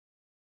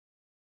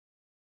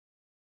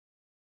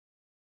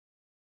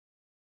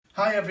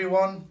Hi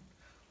everyone,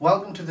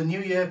 welcome to the New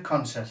Year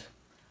concert.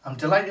 I'm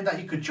delighted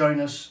that you could join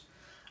us,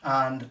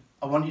 and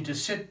I want you to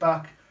sit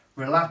back,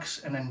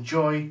 relax and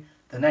enjoy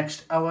the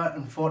next hour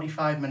and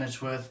 45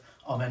 minutes worth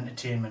of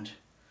entertainment.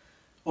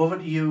 Over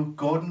to you,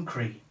 Gordon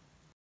Cree.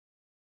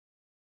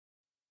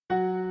 A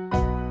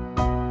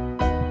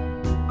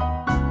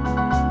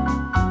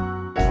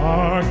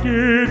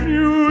good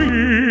New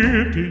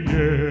Year to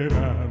ye,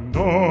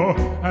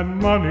 and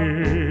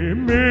money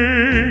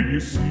may you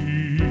see,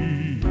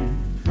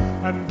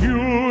 and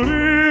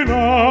during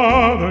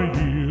other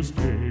years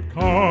to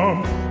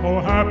come, oh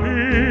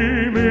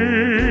happy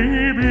may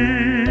ye be,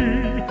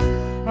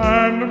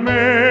 and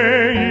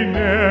may ye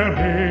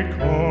never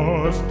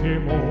cause to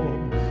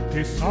mourn,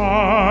 to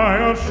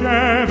sigh or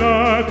shed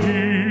a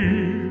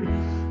tear,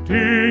 to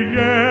ye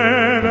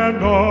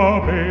and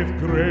all both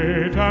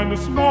great and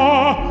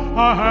small,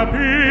 a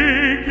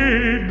happy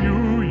good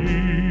New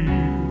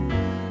Year,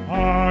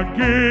 a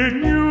good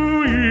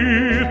New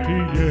Year to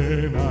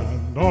ye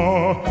and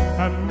all,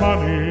 and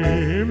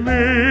money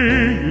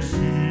may you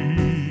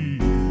see,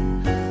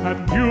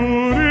 and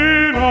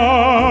during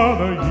all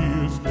the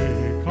years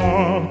to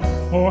come,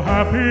 oh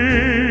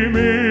happy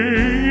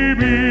may ye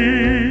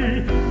be,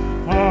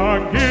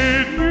 a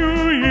good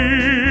New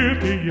Year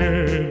to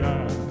ye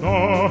and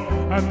all,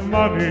 and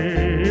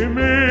money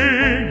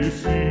may you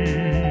see,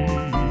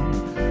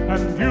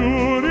 and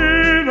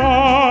during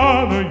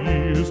all the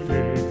years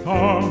to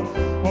come,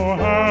 oh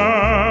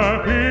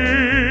happy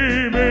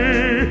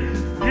may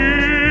ye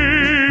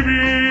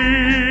be.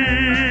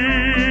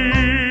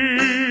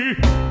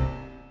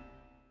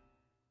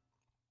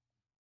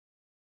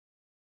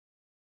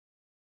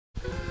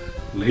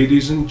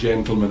 Ladies and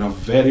gentlemen, a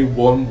very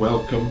warm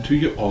welcome to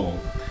you all.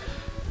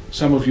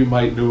 Some of you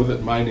might know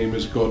that my name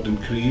is Gordon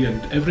Cree,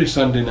 and every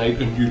Sunday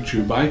night on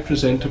YouTube I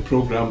present a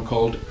programme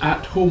called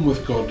At Home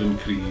with Gordon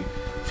Cree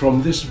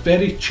from this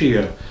very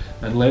chair,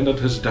 and Leonard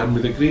has done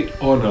me the great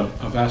honour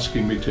of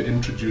asking me to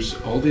introduce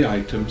all the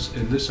items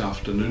in this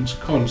afternoon's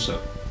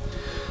concert.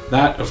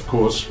 That, of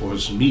course,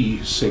 was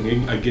me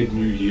singing A Good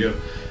New Year,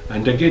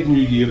 and A Good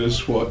New Year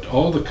is what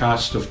all the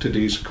cast of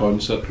today's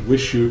concert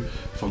wish you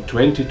for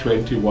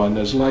 2021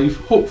 as life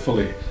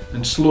hopefully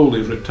and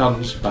slowly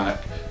returns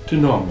back to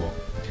normal.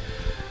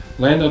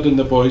 Leonard and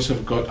the boys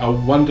have got a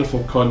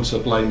wonderful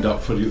concert lined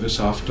up for you this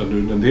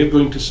afternoon, and they're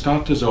going to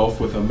start us off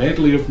with a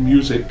medley of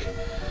music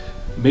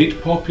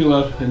made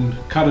popular in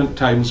current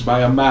times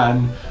by a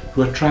man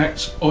who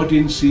attracts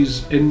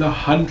audiences in the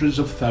hundreds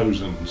of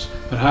thousands,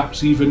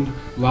 perhaps even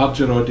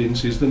larger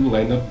audiences than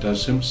Leonard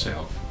does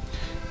himself.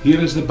 Here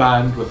is the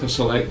band with a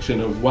selection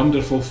of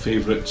wonderful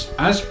favourites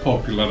as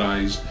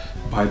popularised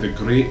by the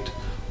great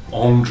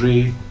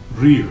Andre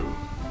Rieu.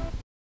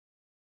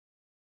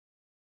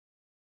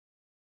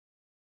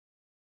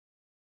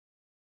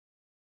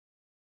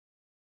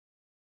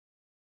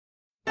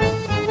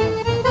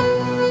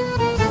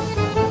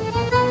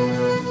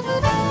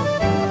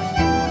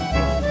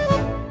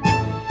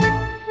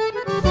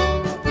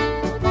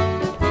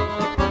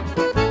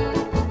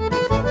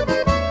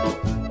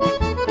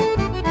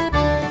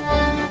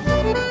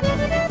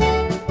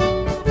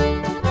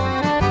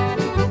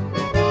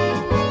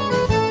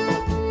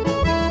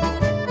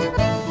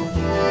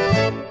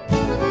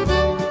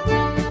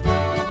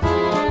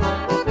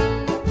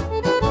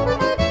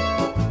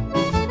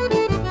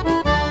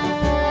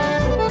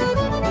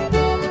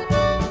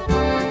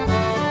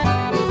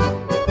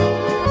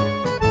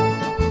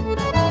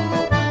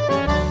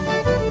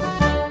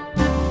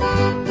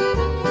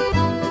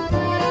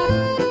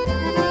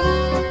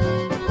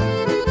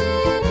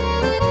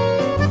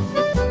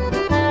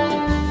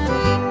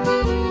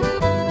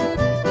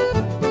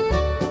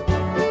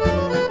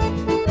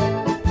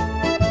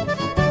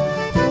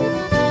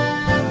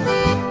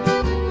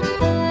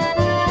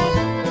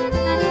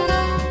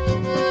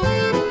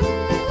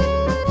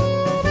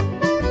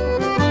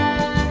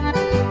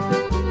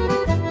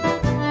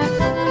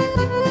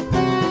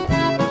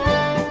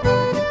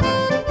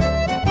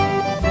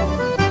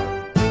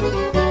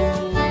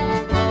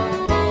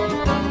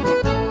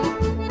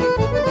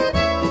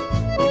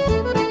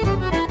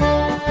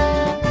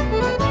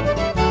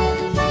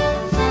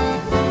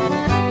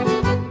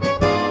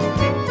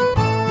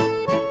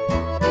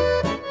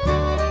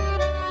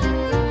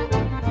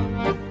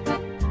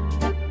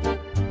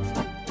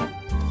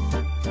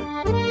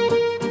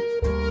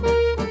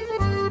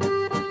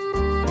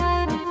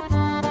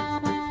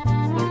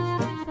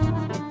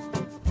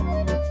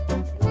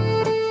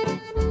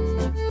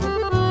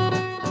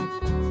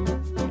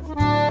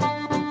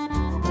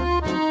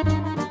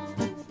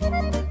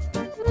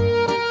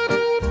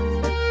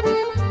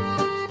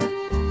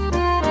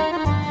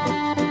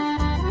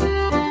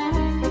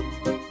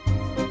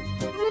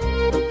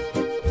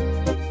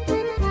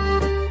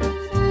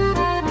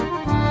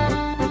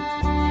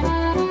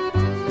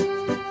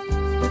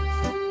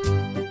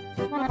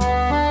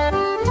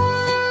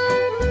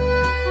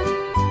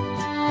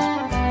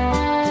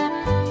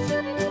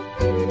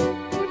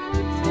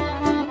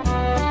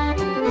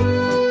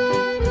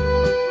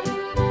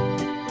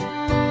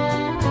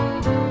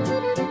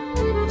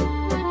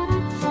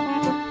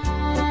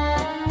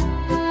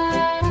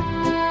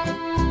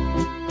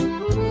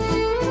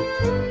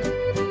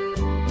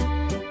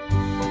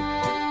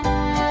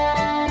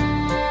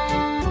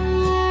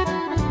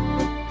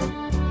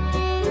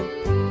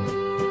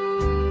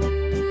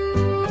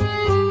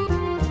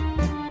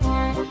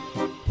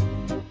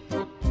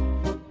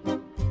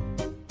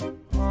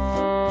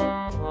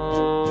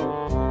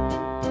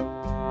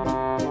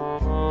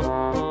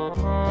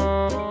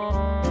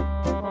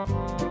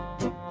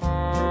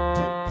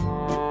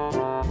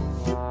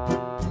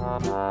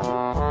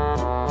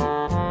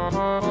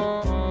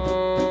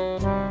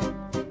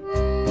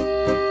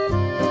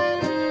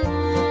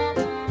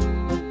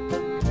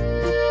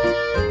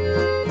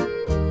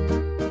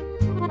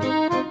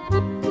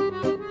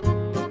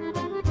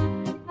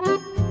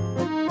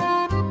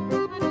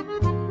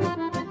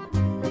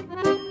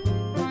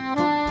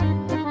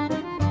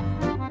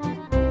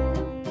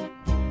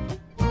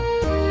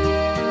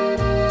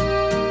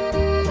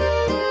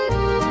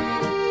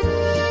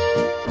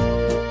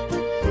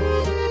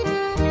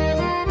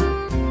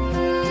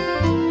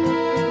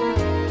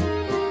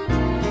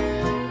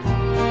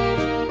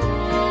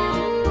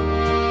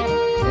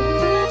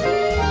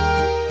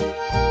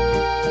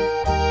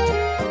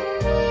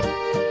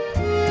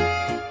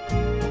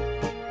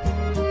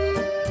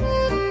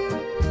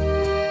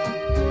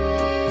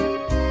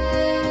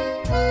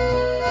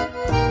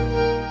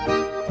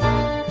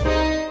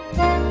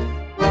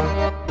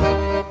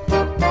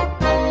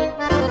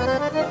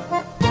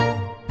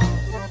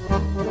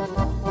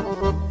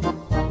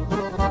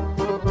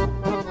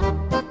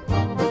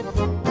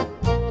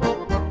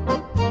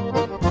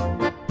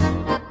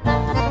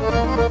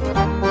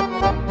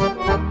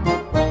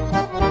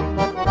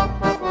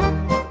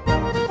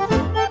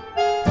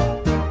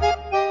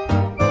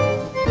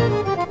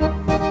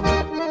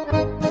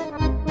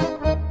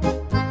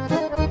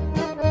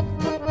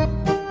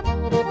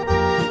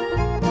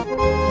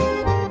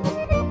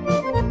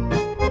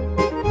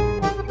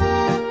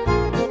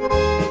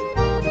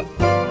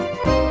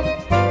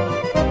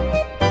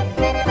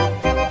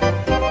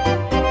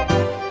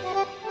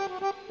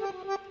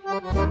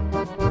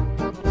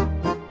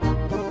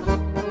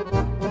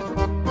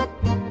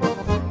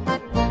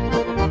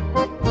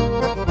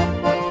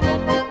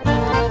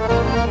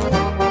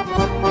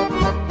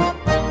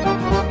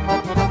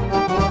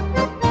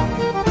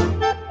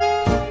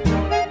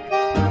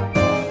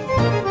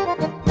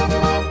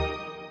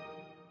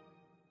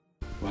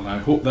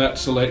 Hope that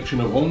selection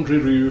of Andre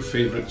Rieu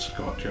favourites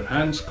got your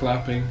hands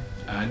clapping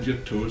and your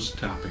toes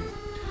tapping.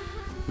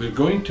 We're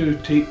going to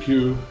take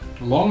you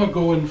long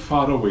ago and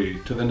far away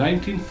to the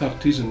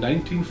 1930s and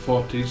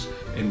 1940s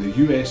in the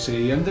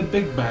USA and the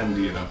big band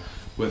era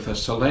with a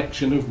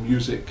selection of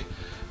music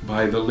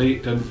by the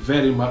late and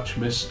very much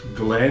missed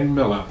Glenn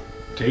Miller.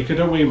 Take it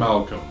away,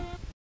 Malcolm.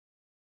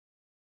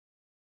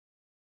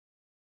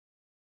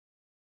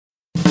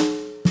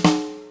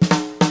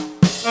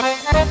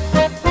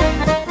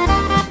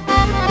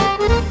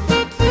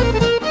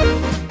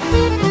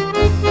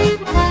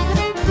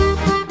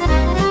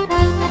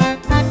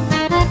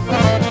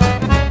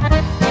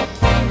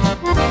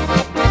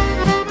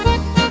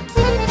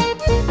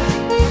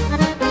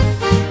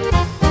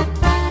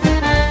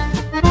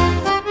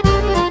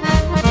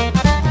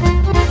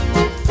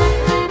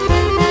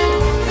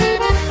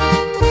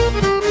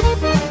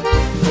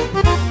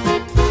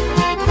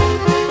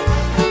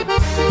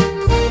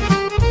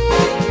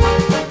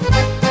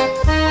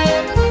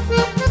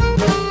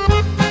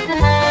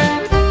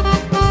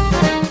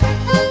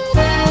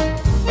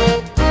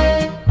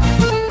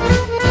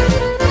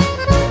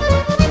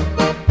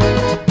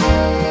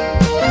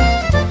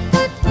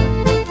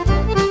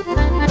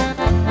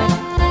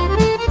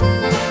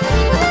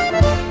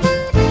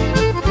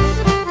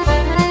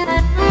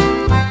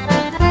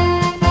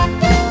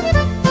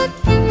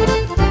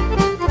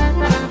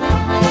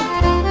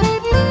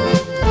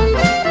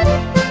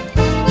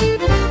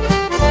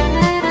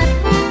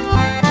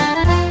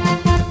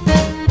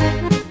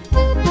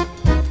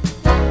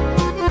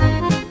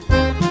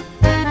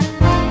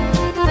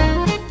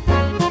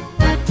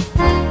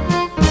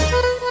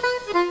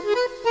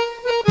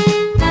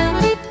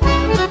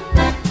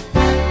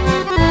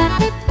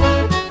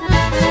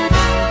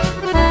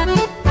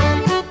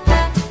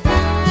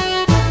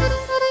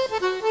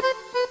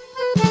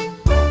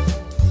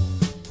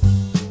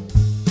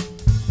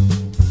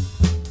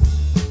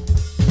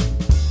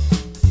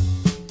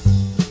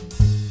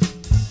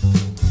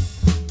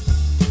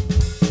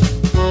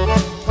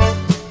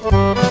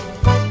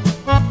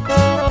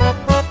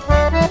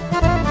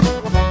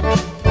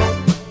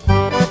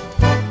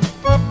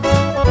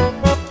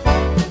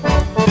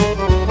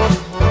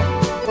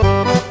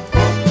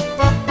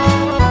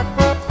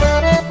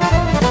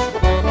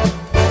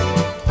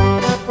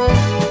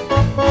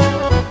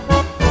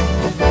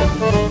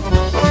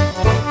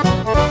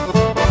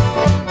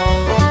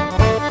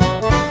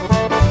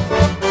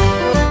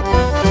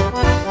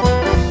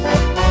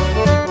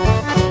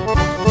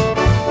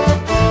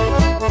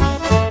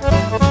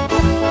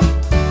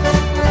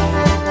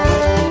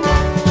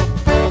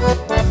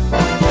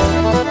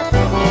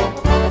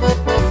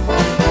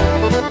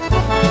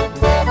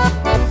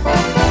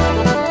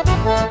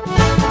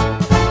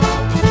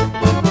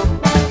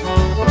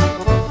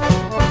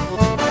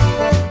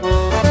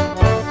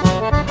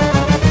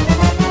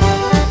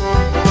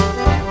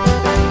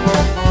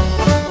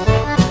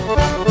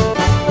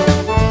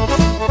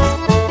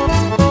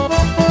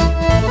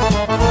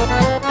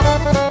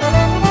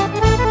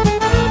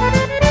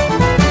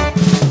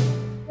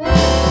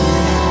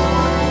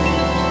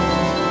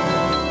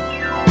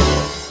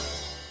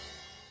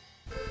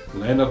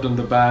 Leonard and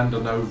the band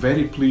are now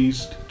very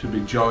pleased to be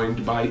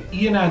joined by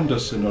Ian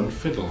Anderson on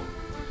fiddle.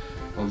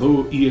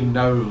 Although Ian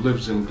now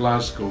lives in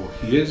Glasgow,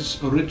 he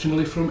is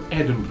originally from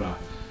Edinburgh,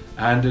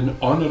 and in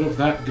honour of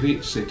that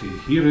great city,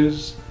 here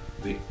is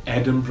the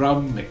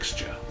Edinburgh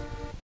Mixture.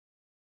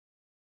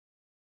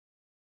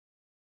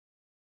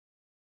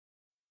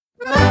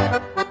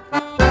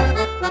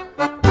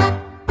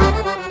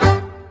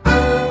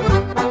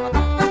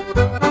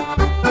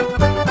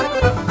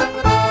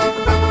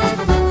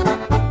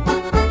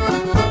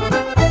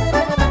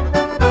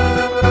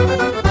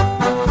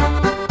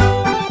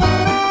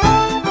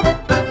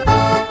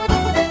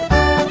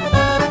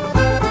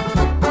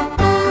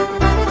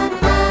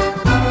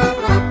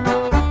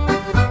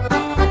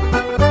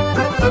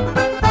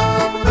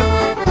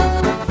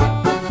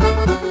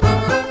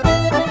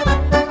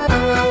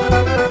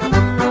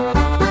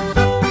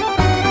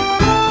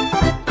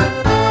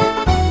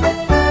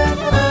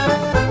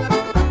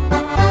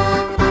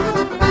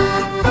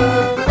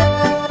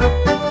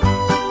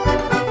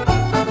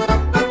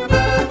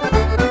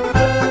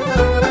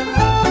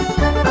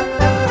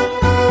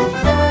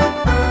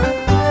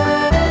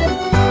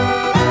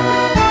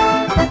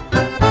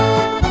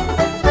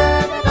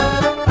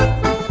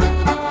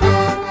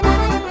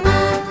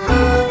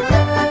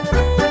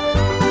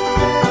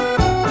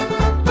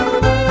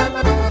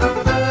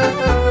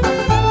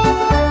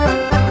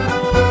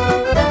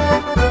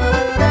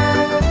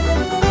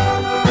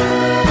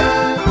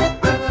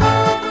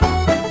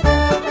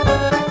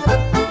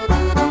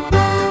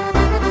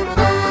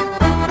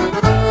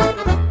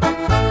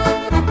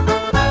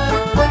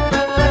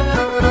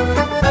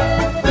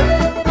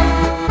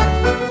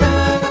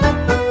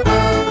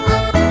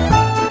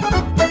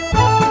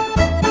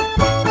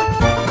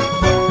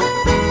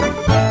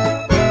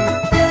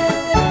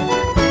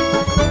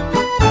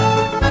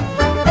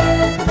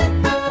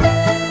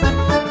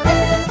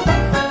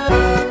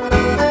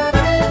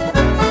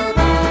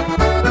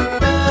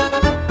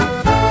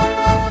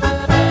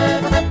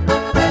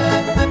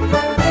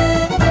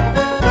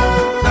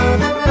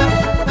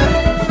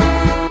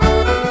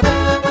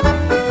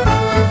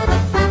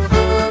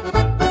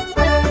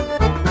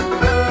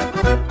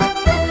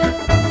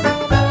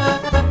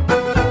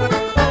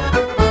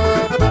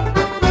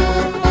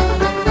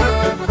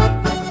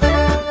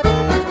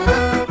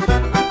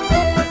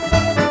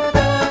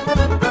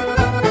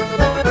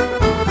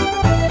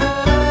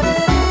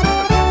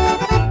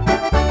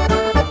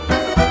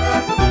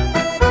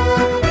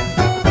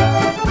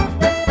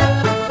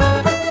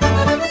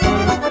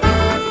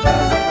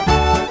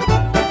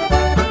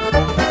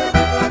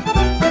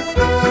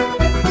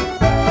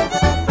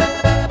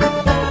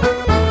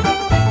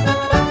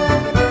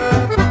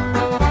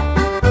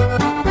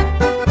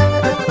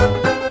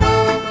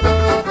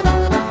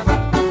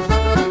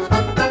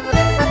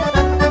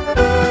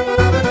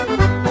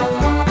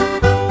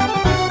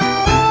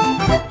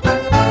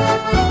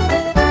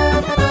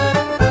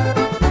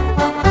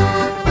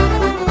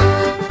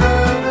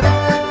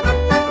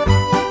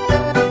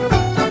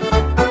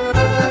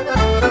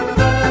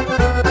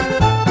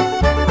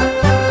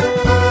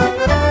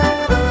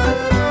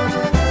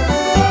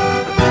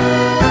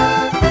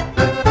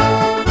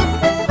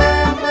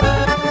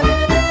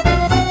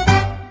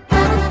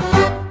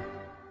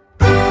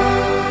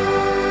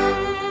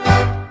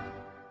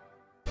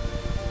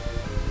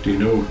 You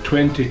know,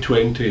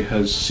 2020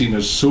 has seen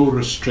us so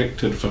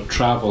restricted for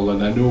travel,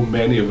 and I know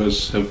many of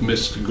us have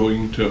missed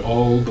going to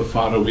all the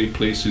faraway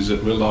places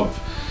that we love.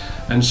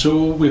 And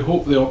so we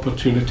hope the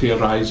opportunity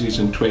arises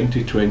in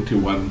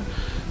 2021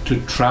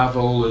 to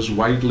travel as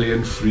widely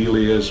and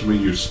freely as we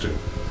used to.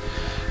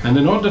 And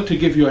in order to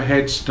give you a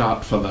head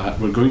start for that,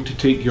 we're going to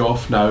take you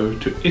off now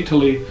to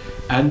Italy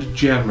and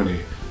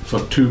Germany for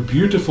two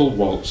beautiful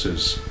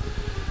waltzes.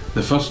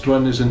 The first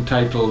one is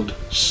entitled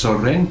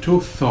Sorrento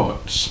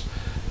Thoughts,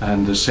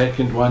 and the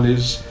second one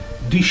is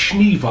Die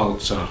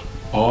Schneewalzer,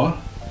 or,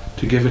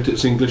 to give it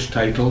its English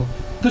title,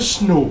 The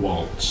Snow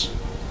Waltz.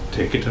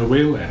 Take it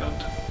away,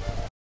 Leonard.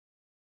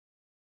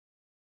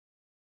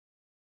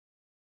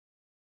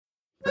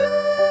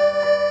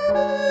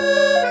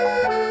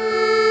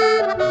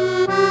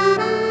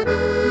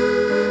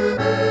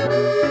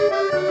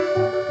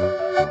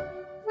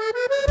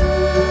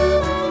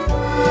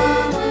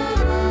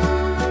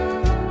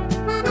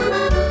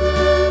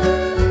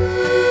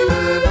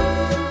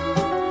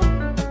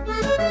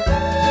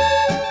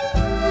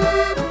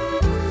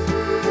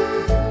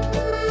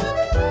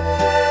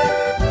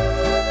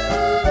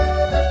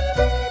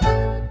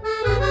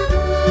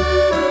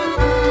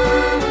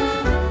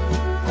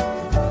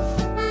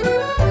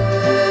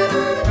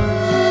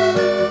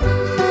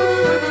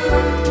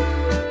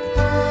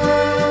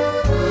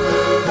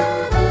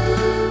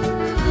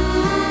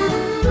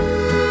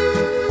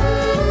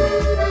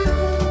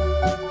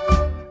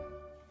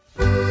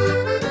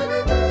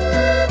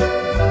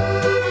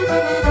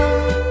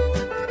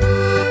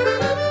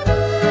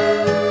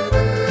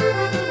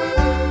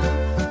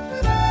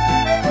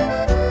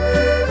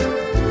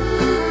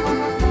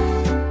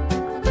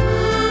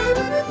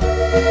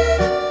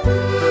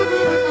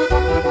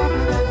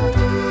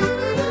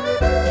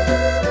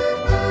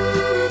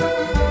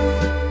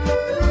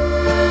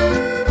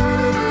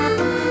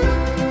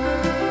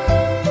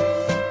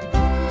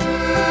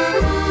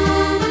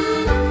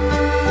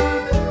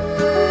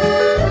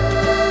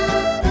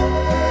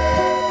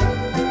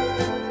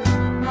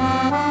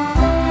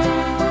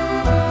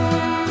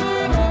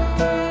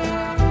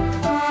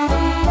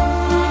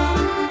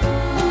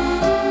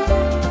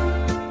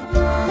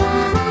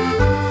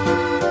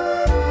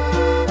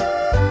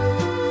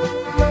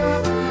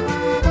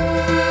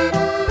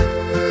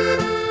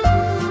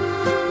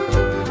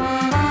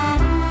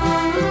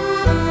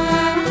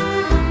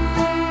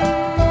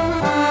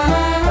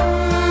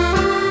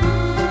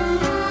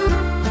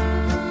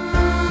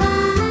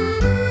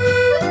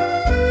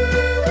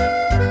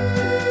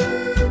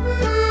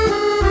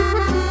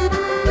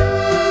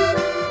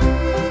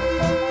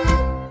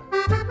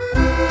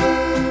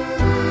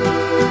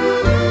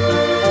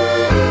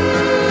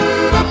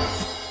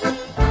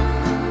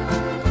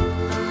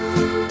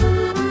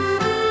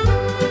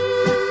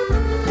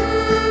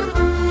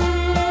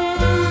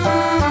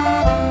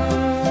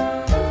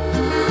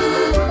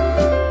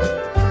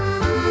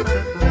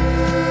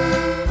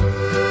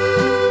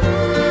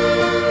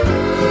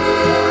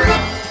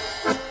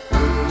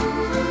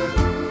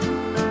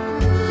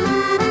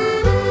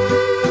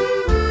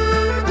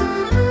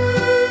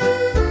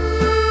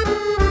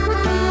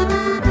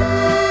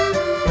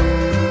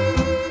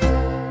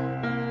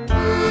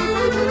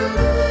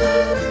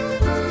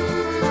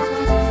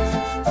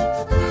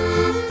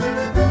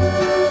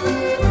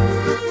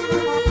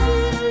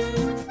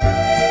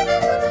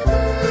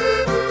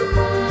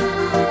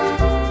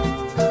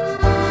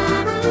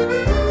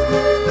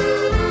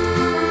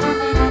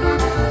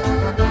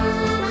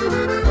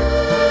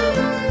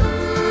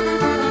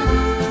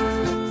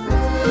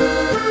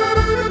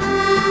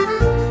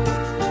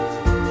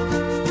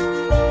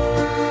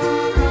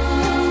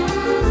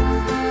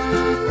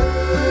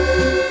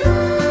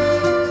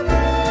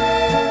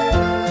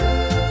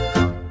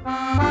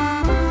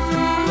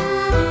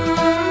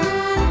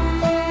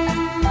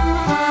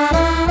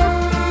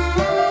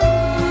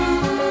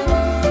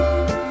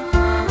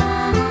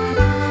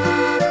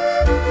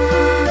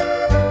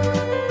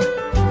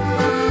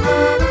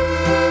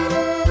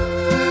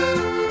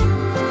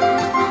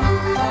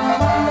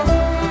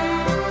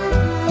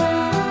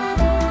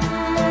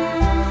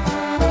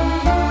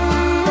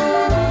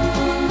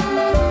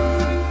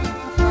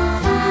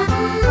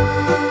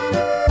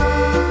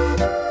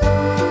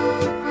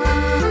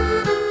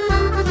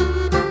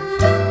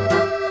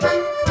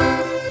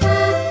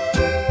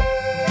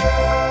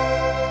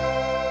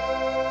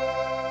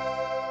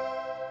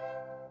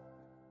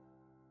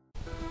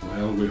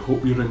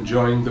 hope you're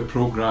enjoying the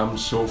programme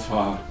so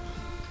far.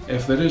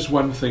 If there is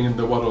one thing in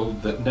the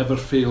world that never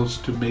fails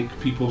to make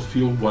people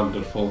feel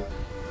wonderful,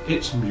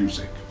 it's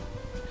music.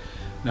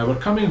 Now we're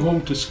coming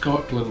home to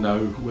Scotland now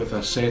with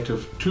a set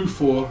of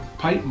 2/4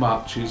 pipe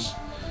marches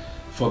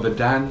for the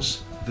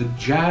dance The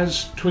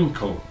Jazz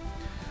Twinkle,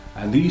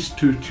 and these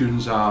two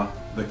tunes are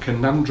The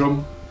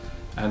Conundrum,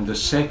 and the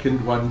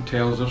second one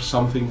tells of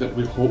something that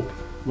we hope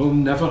will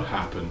never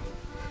happen: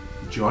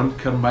 John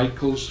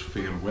Carmichael's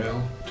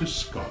Farewell to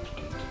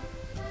Scotland.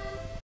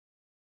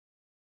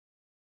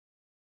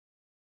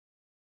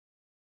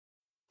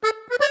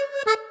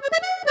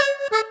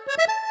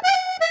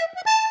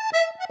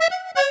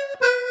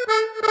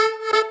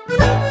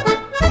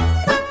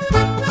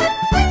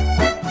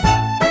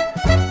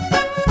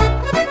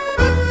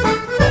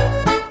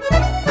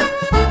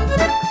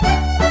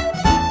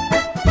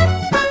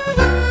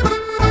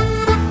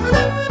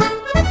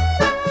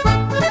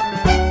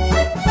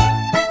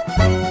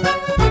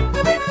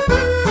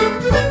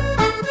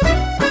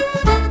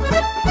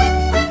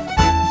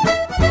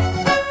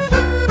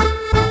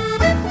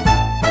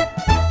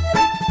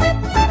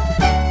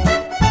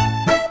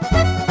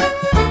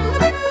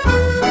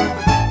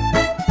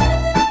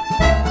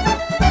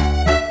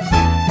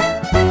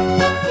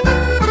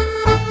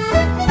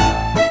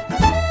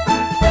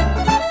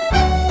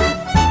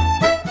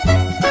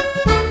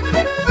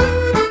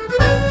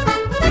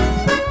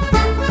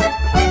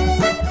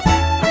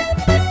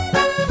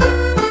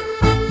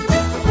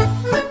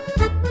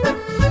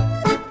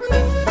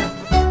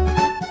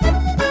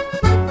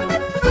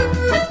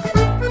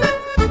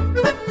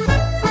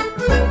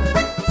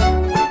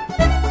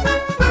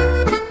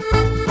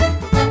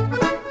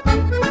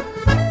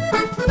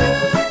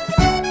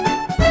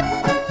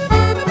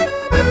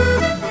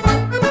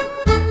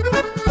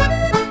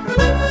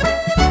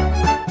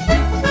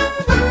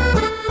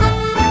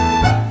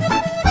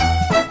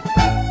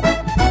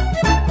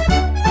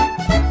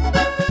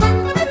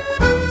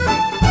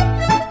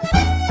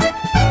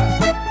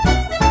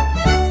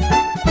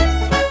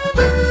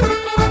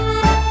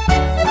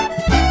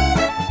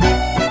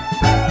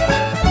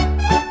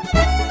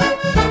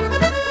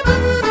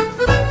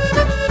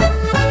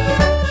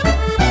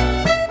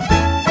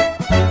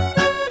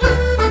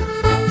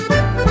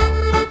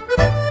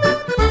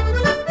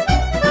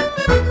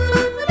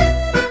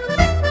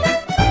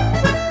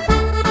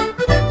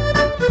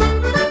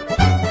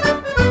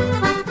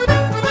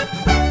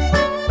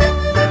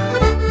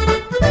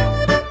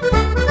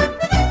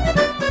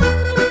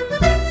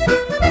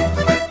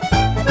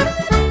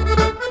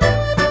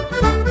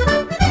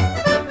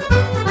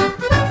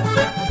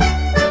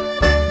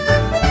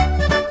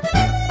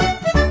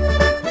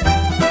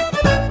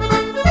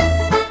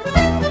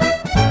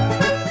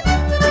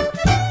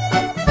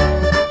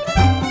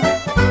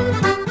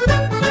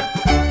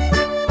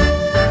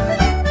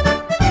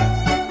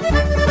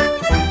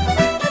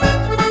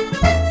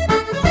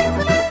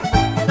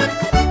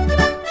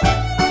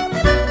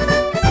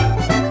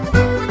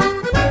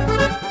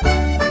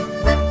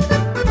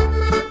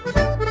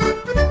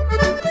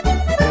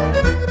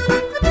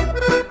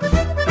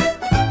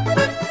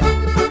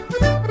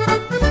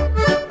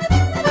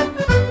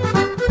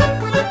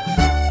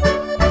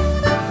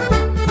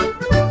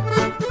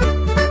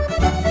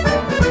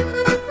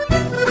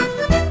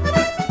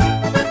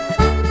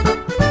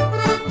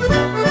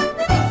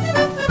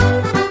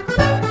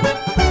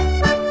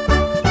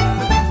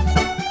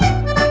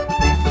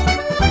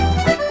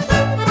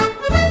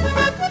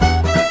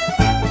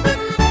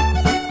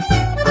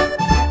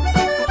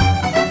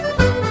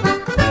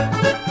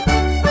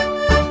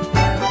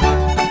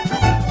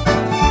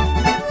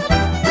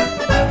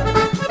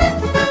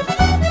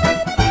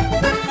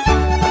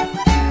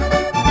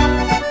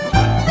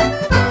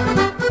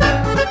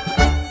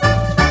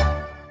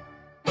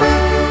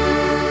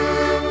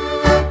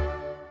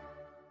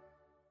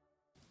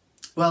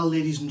 Well,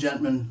 ladies and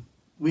gentlemen,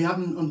 we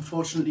haven't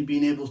unfortunately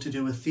been able to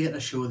do a theatre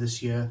show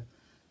this year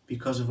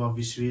because of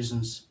obvious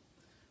reasons,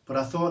 but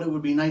I thought it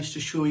would be nice to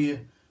show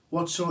you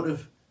what sort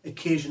of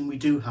occasion we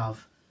do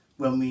have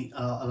when we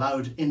are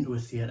allowed into a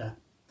theatre.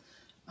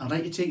 I'd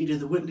like to take you to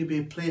the Whitley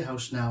Bay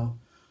Playhouse now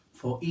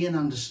for Ian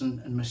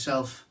Anderson and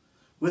myself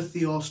with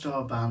the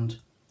All-Star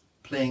Band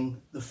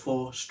playing the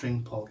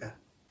 4-string polka.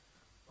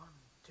 1,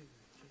 2,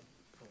 3,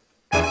 4.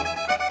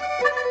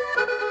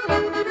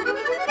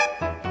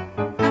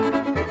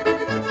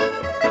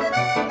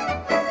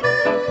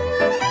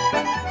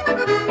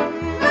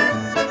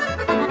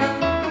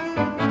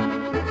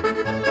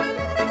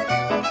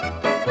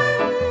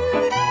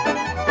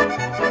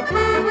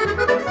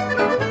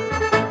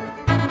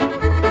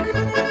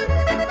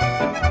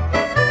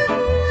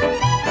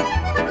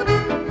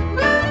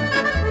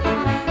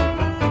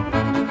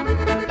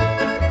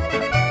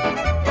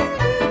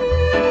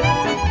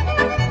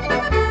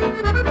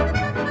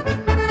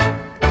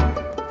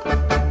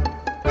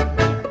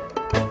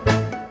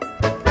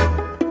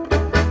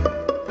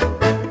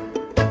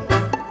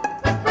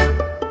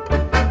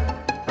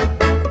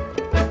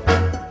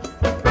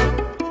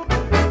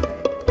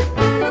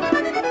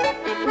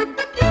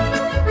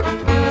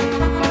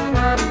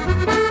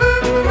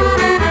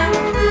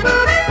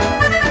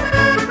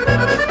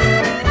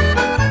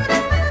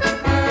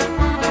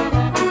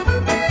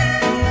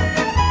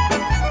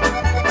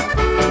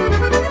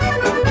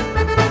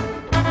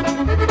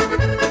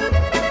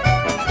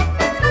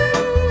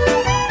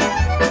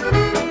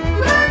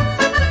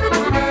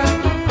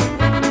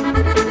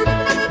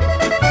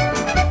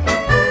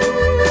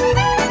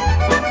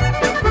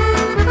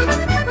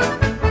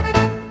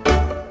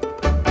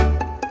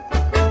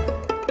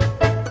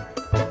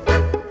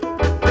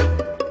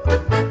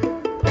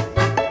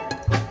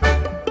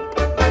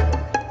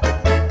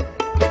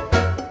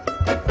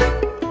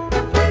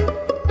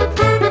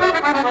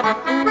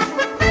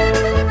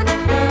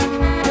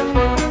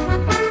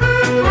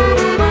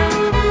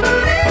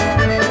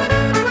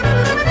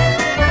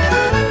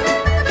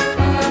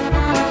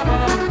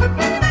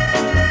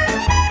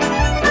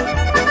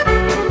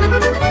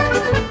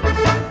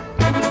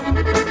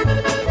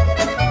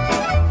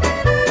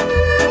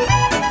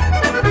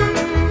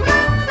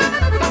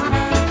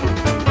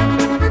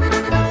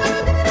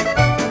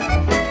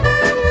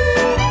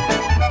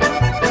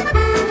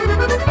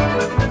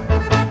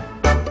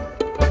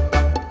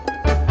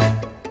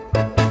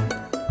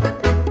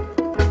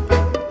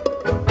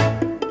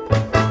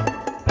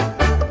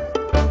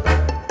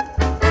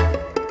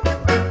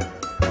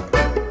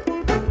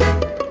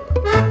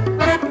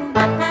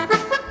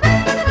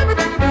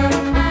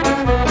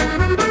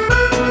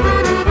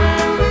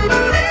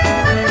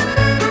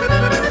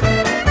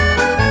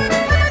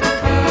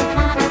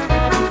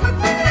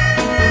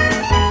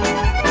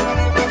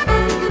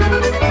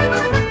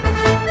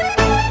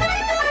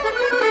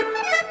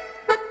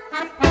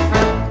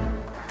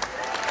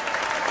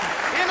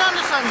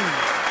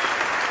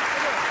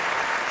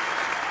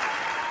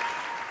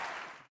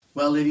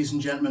 Well, ladies and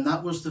gentlemen,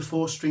 that was the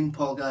 4-string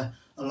polka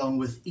along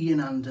with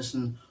Ian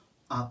Anderson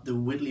at the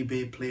Whitley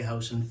Bay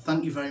Playhouse. And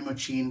thank you very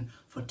much, Ian,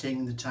 for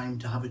taking the time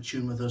to have a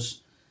tune with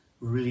us.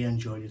 We really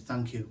enjoyed it.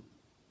 Thank you.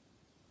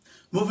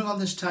 Moving on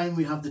this time,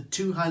 we have the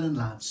two Highland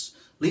lads,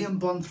 Liam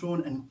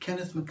Bonthorne and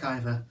Kenneth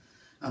McIver,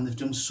 and they've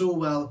done so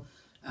well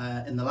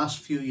in the last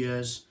few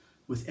years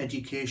with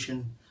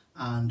education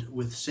and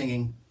with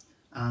singing,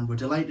 and we're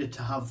delighted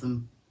to have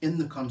them in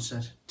the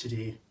concert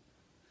today.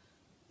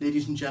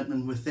 Ladies and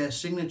gentlemen, with their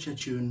signature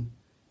tune,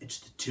 it's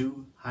the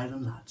two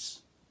Highland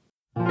lads.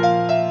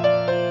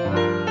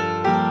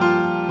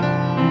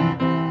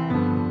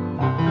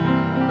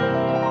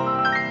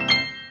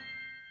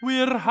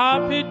 We're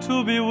happy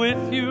to be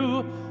with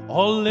you,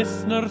 all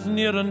listeners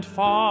near and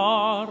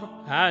far.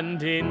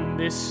 And in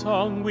this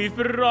song we've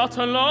brought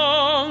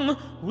along,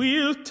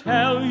 we'll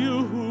tell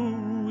you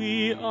who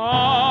we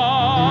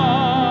are.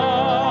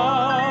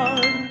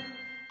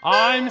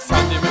 I'm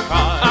Sandy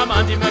Mackay, I'm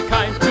Andy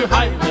Mackay, two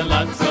Highland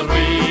lads are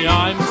we.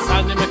 I'm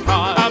Sandy Mackay,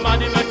 I'm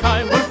Andy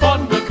Mackay, we're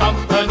fond of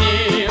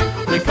company.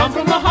 We come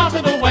from the heart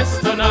of the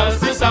Westerners,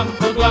 this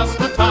ample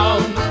Glasgow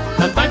town,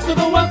 and thanks to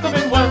the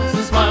welcoming words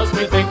and smiles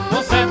we think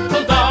we'll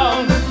settle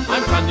down.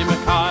 I'm Sandy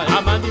Mackay,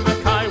 I'm Andy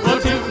Mackay,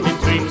 what in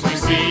dreams we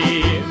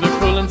see, the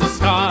cool in the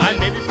sky, and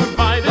maybe from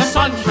by the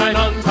sunshine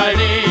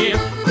untidy.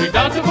 We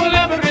doubt if we'll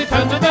ever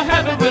return to the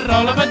heaven we're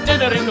all of a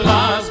dinner in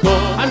Glasgow.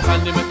 I'm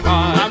Sandy Mackay,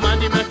 I'm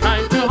Andy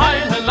Mackay, two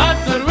Highland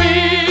lads are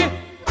we.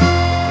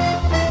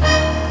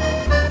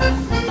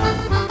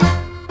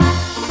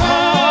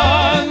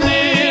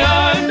 Sandy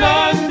and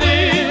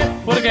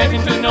Andy, we're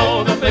getting to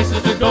know the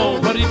places to go.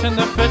 We're eating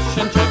the fish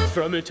and chips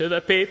from it to the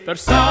paper.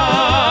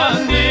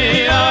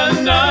 Sandy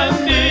and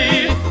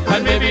Andy,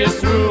 and maybe it's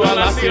true a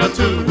lassie or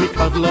two. We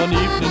cuddle on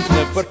evenings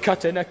if we're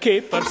cutting a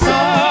caper.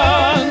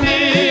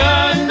 Sandy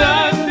and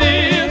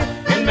Andy,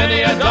 in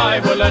many a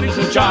dive we're learning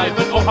to jive,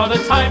 and oh how the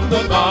time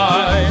goes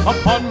by.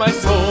 Upon my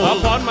soul,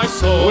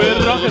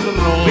 we'll rock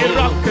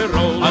and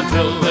roll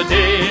until the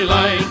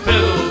daylight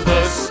fills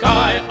the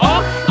sky.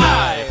 Oh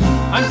aye,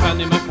 I'm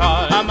Sandy Mackay,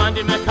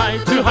 Andy Mackay,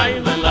 two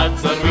Highland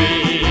lads are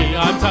we.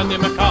 I'm Sandy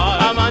Mackay,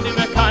 I'm Andy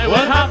Mackay,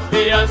 we're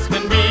happy as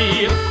can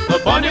be. The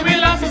bonny wee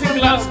lassies in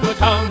Glasgow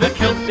town, the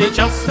kilt they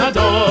just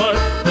adore.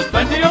 There's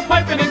plenty of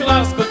piping in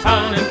Glasgow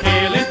town, and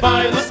Cayley's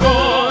by the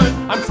score.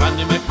 I'm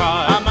Sandy Mackay,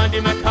 I'm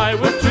Andy Mackay,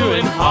 we're two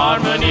in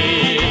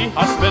harmony.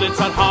 Our spirits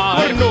are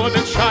high, we're no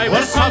bit shy,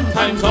 we're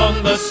sometimes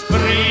on the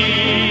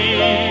spree.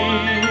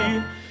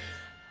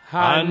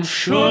 And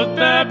should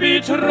there be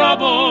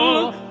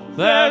trouble,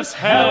 there's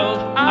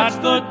help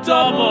at the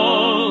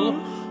double.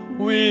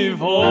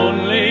 We've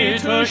only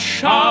to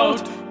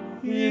shout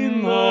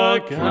in the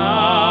Gaelic.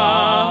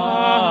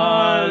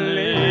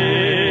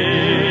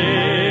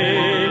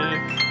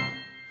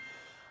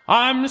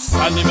 I'm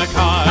Sandy Mackay,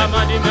 I'm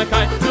Andy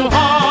Mackay, to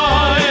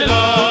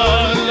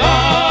Highland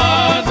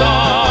lads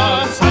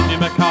are. Sandy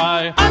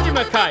Mackay, Andy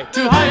Mackay,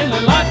 to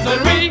Highland lads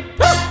are we.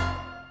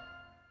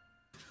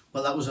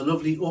 Well, that was a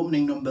lovely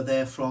opening number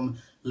there from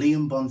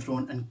Liam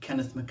Bonthorne and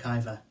Kenneth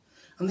McIver.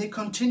 And they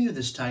continue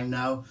this time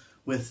now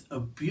with a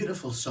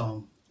beautiful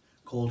song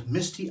called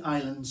Misty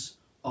Islands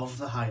of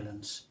the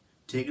Highlands.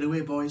 Take it away,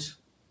 boys.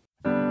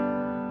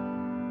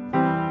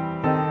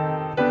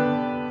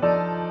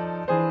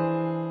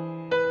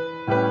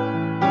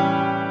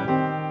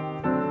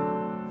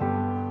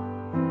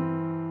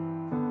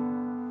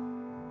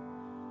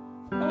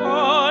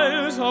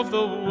 Isles of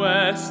the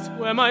West,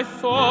 where my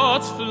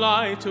thoughts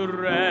fly to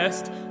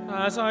rest,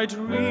 as I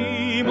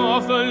dream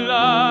of the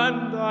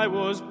land I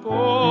was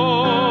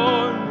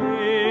born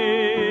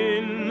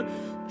in.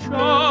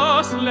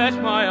 Just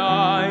let my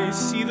eyes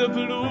see the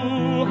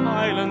blue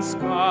Highland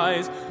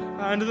skies,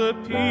 and the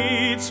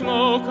peat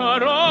smoke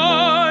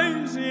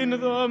arise in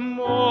the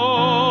morning.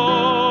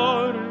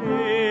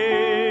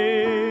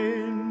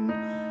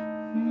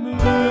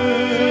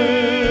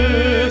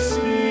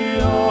 Misty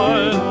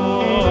islands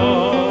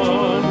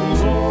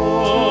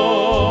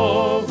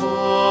of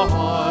the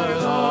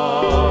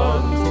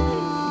Highlands,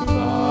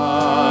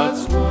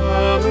 that's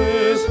where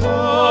this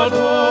heart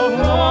of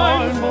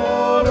mine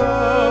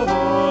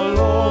forever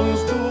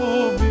longs to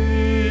be.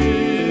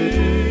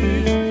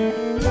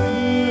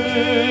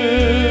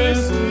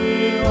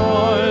 Misty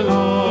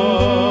islands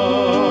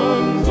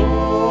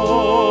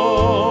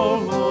of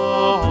the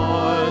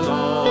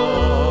Highlands,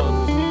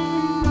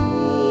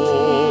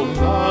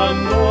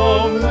 homeland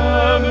of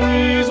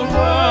memories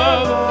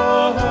where the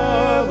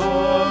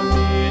heather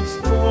meets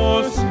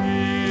the sea.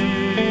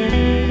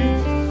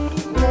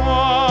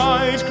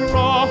 White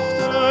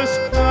crofters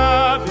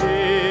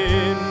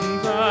cabin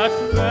that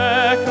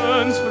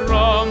beckons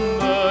from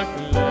the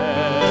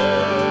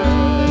glen,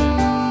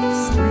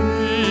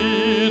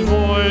 sweet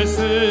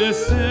voices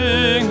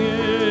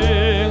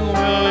singing,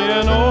 will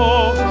you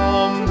know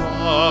come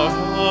back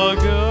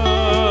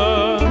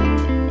again?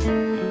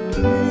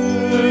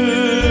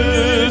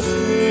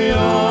 Misty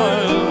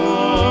islands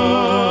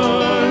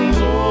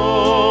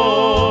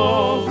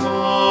of the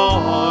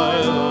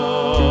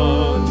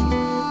Highlands,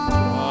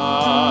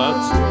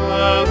 that's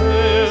where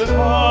this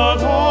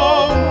heart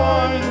of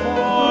mine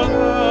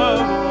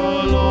forever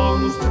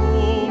longs to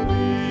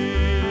be.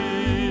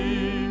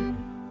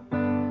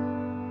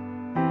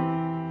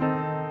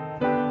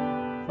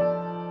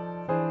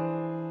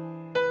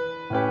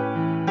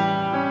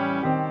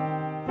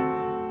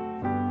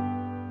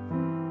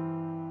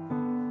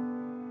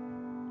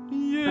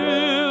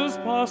 Years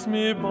pass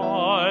me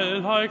by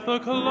like the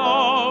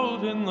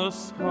cloud in the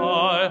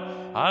sky,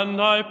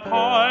 and I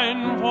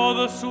pine for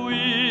the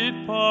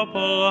sweet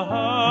purple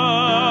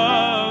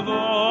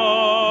heather.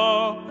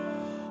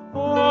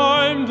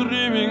 I'm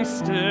dreaming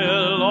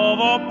still of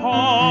a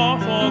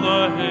path o'er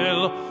the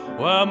hill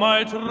where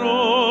my true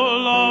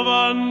love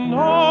and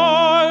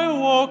I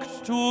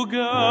walked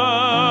together.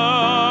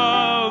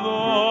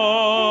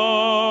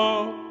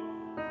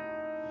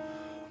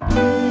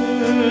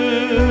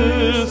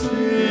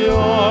 Misty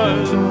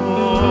islands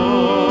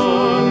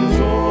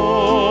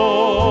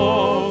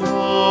of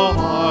the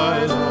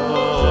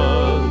Highlands,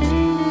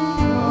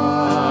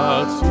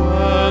 that's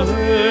where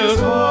this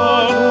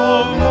heart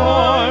of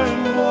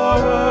mine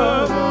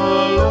forever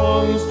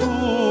longs to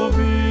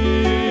be.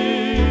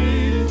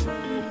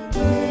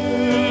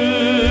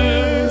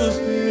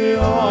 Misty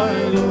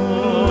islands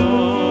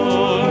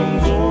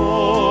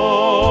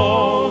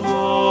of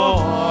the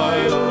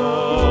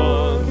Highlands,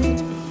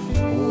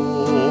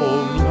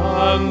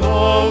 homeland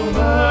of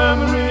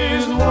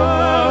memories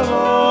where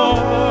the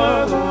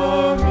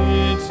heather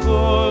meets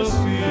the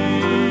sea.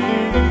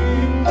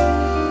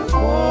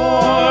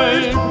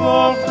 White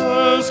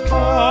crofters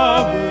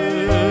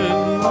cabin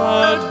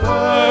that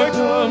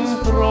beckons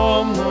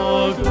from the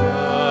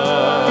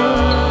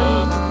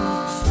glen,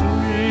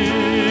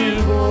 sweet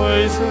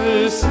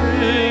voices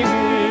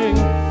singing,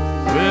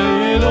 will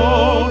you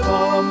know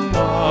come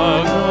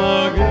back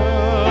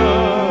again?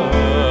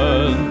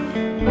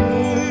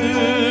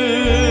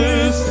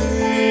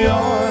 Misty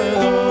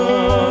islands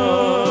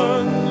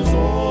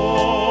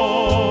of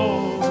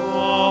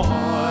the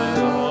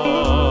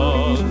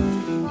Highlands,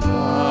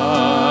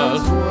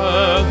 that's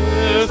where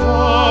this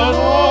heart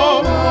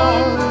of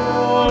mine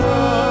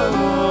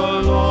forever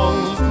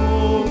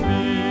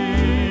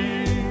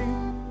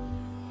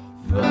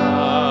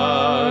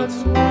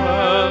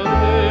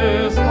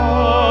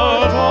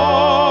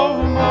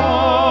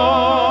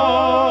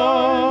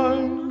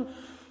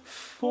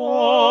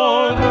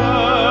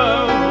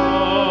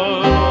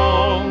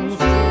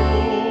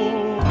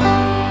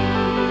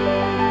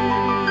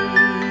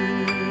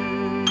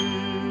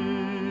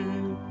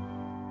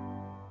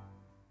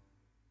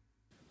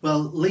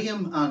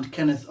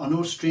and Kenneth are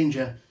no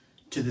stranger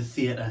to the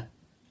theatre.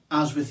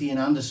 As with Ian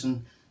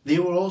Anderson, they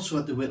were also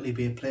at the Whitley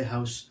Bay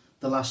Playhouse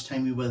the last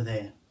time we were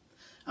there.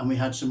 And we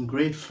had some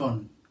great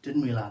fun,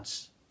 didn't we,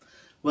 lads?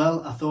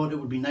 Well, I thought it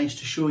would be nice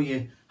to show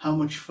you how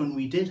much fun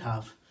we did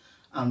have.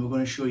 And we're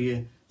going to show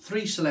you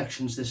 3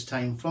 selections this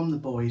time from the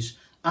boys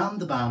and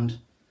the band.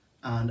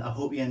 And I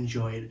hope you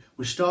enjoy it.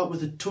 We'll start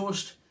with a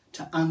toast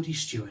to Andy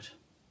Stewart.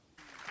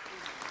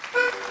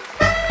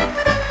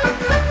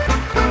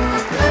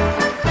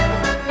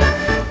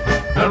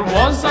 There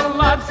was a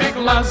lad frae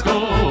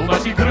Glasgow,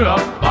 but he grew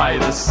up by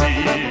the sea.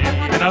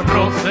 In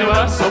Arbroath they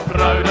were so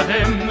proud of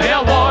him, they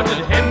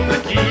awarded him the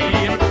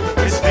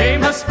key. His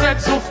fame has spread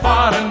so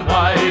far and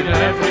wide,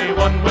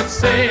 everyone would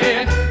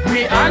say,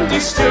 "Me Andy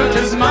Stewart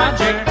is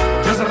magic,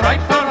 just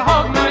right for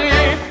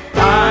Hogmanay."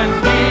 And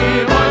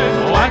he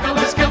would waggle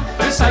his kilt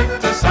from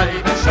side to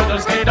side, his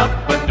shoulders made up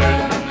and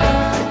down.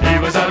 He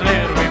was a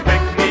rare wee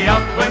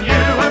pick-me-up when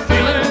you were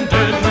feeling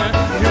down.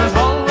 He was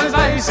always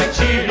icy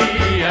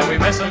cheery, and we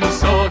miss him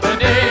so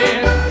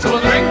today. So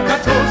we'll drink a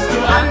toast to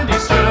Andy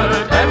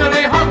Stewart,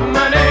 every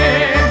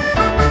Hogmanay.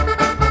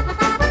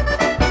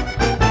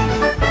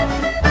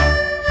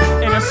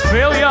 In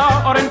Australia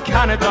or in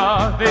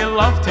Canada, they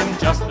loved him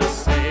just the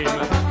same.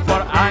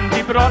 For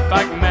Andy brought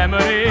back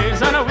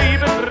memories and a wee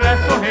bit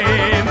breath of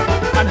him.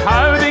 And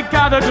how they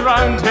gathered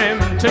round him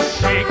to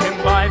shake him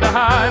by the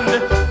hand,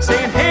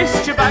 saying,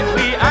 "Haste you back,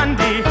 wee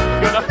Andy,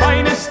 you're the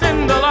finest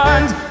in the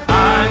land."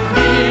 And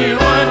he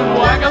would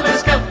waggle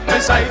his kilt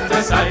from side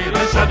to side,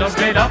 his shoulders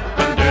made up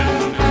and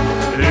down.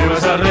 He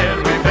was a rare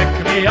wee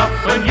pick-me-up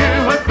when you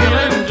were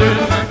feeling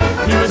down.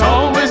 He was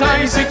always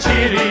icy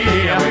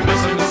cheery, and we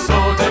miss him so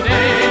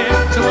today.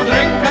 So we'll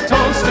drink a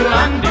toast to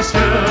Andy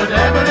Stewart,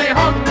 every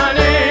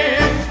Hogmanay.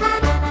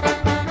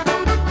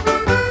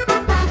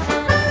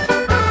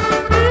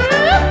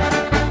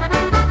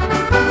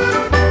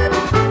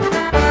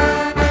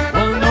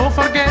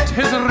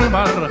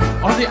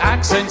 Or the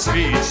accents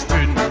we each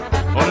tune,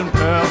 or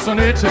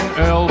impersonating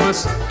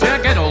Elvis to a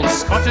good old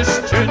Scottish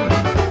tune.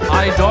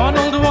 Aye,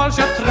 Donald was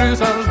your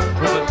trousers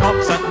with the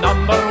tops at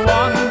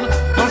 #1.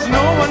 There's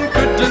no one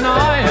could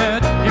deny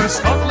it, he was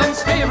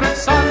Scotland's favourite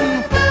son.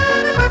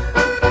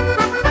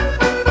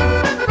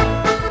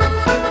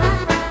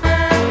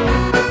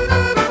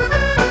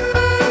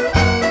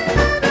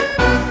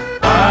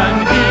 And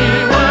he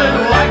would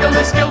waggle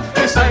his kilt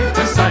from side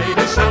to side,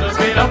 his shoulders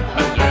made up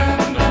and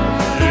down.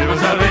 He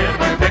was a rare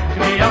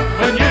up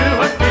when you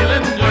were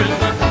feeling down.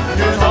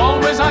 He was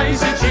always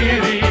icy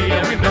cheery,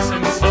 and we miss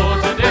him so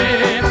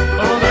today.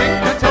 Oh, we'll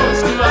drink a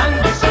toast to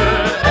Andy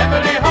Stewart,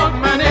 every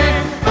Hogmanay.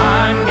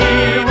 And he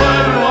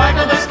would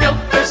waggle his kilt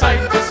from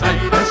side to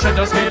side, his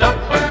shoulders made up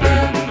and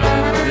down.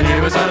 He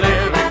was a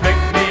rare wee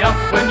pick-me-up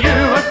when you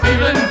were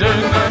feeling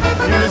down.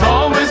 He was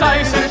always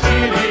icy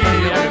cheery,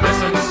 and we miss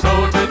him so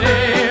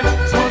today.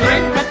 So we'll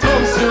drink a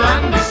toast to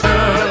Andy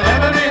Stewart,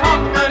 every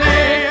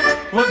Hogmanay.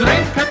 We'll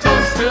drink a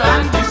toast to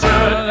Andy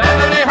Stewart,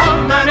 every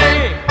Hogmanay.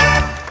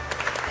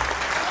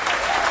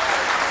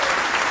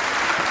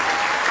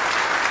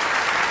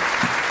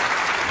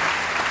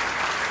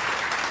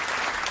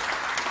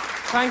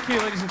 Thank you,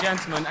 ladies and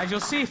gentlemen. As you'll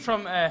see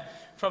from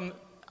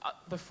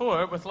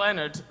before with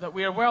Leonard, that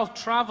we are well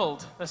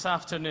travelled this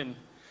afternoon.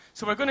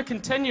 So we're going to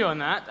continue on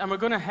that, and we're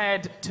going to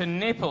head to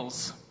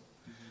Naples.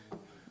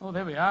 Oh,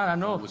 there we are. I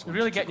know. You're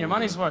really getting your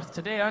money's worth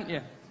today, aren't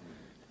you?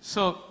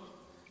 So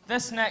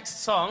this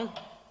next song,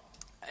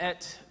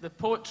 the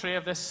poetry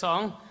of this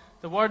song,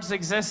 the words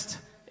exist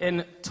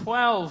in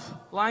 12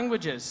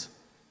 languages.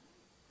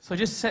 So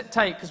just sit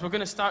tight, because we're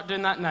going to start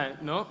doing that now.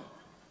 No,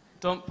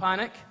 don't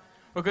panic.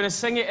 We're going to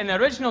sing it in the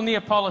original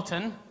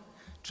Neapolitan,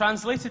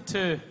 translated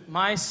to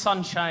My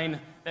Sunshine.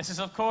 This is,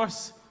 of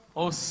course,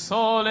 O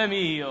Sole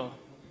Mio.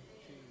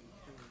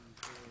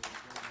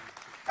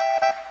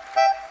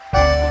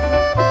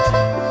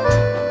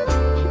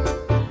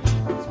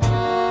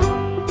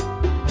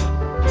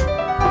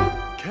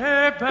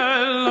 Che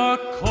bella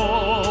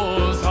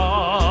cosa,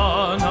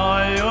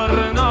 una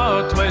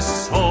giornata e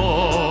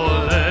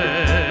sole,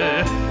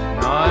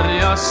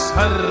 un'aria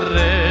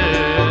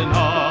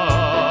serena,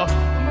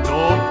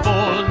 dopo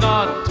una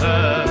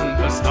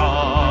tempesta,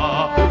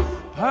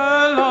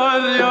 per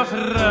l'aria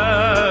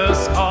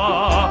fresca,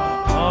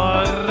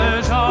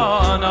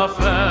 arreggiana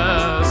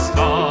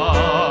festa.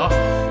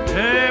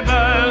 Che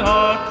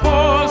bella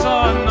cosa,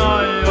 una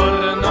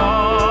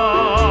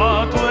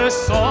giornata e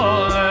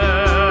sole.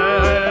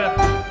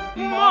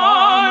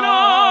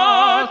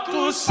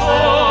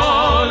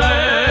 Sole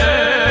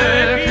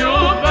più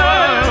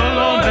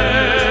bello me,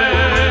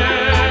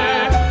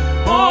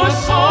 o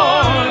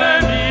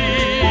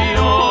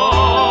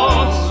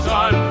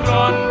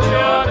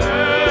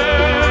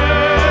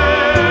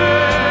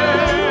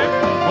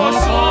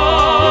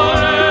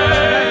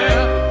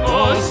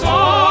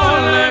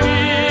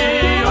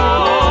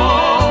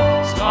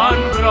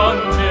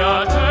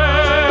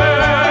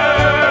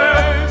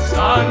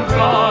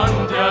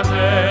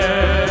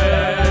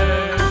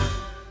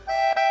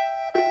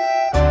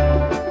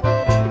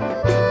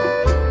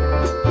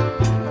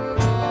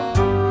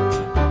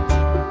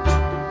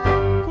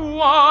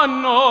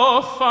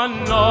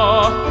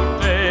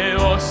notte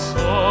o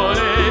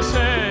sole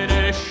se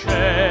ne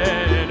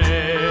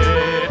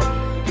scene,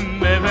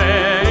 me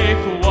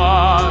veni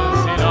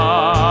quasi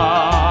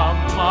la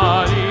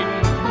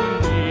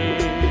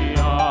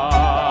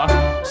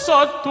malinconia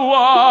sotto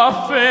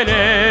a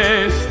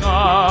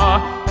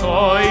finestra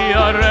coi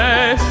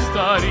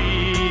arrestaria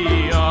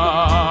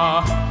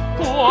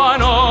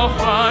quando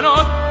fa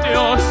notte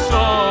o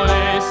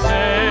sole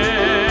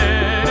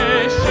se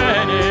ne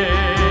scene.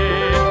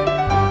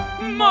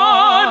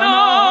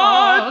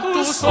 Mana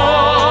tu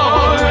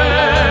sole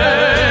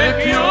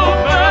più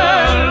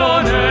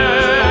bello ne,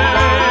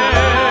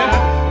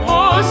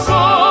 o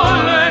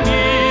sole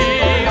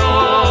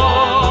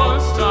mio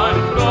sta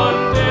in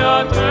fronte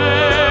a te.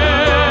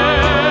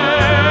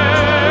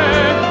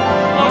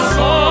 O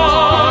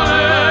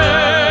sole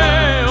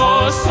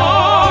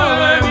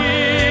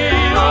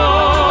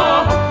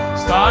mio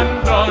sta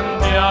in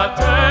fronte a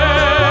te,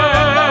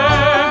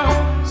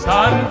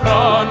 sta in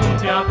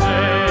fronte a te.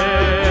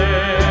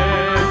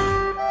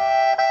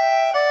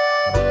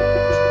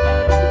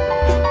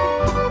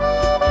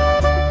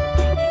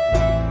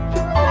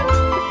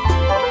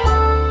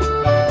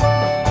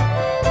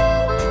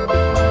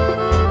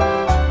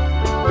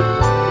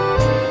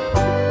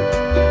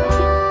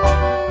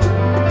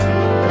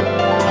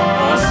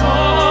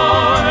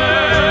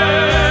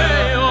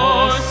 O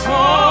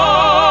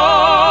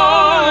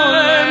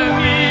sole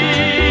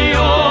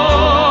mio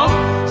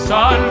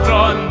sta in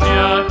fronte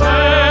a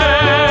te,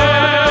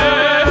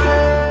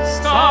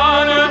 sta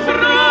in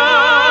fronte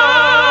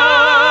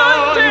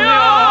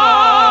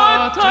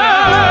a te.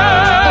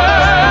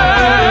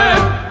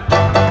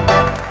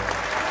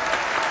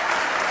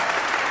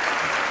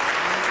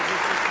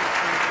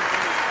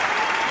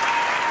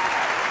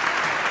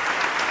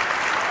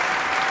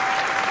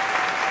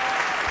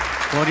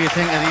 What do you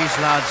think of these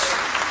lads?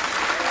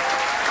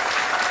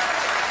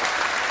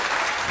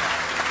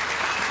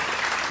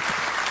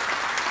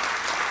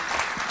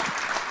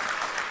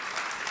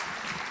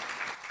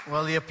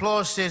 Well, the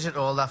applause says it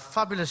all. They're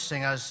fabulous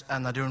singers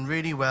and they're doing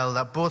really well.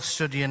 They're both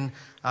studying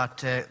at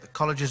the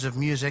colleges of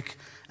music,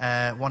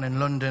 one in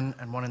London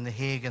and one in The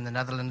Hague in the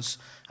Netherlands,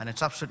 and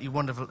it's absolutely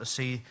wonderful to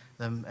see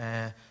them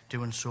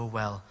doing so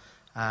well.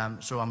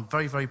 So I'm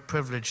very, very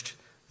privileged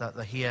that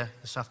they're here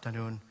this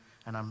afternoon,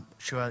 and I'm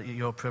sure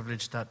you're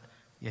privileged that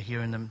you're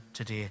hearing them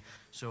today.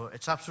 So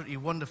it's absolutely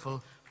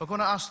wonderful. We're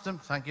going to ask them,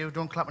 thank you,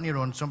 don't clap on your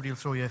own, somebody will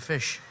throw you a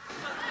fish.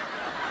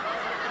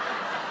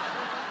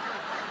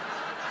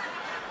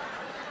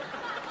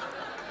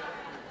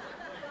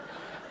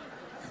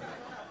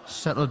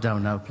 Settle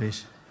down now,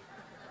 please.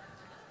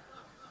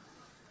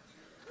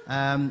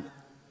 We're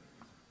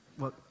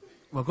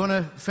going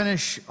to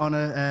finish on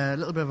a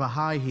little bit of a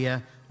high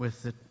here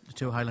with the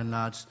two Highland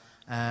lads.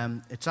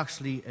 It's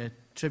actually a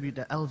tribute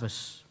to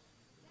Elvis.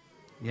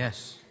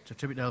 Yes, it's a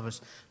tribute to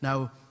Elvis.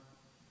 Now,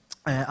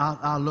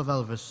 I love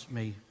Elvis,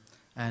 me.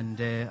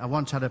 And I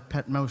once had a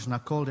pet mouse and I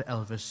called it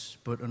Elvis,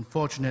 but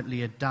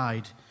unfortunately it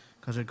died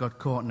because it got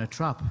caught in a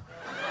trap.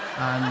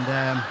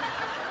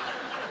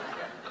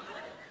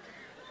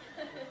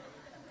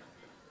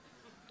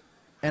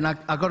 And I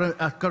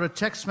got a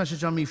text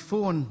message on my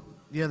phone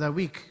the other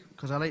week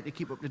because I like to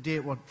keep up to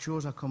date what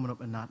shows are coming up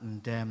and that,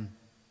 and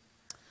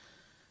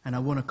I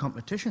won a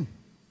competition.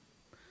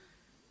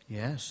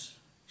 Yes.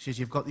 She says,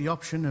 you've got the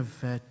option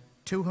of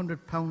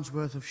 £200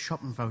 worth of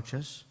shopping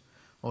vouchers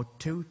or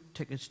 2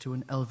 tickets to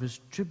an Elvis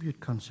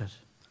tribute concert.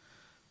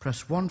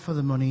 Press 1 for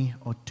the money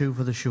or 2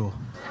 for the show.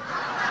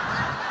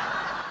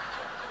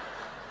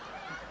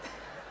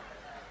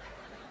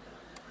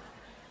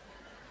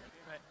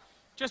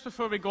 Just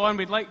before we go on,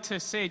 we'd like to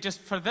say, just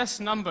for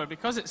this number,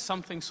 because it's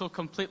something so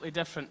completely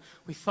different,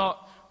 we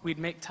thought we'd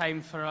make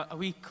time for a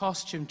wee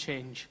costume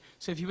change.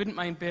 So if you wouldn't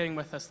mind bearing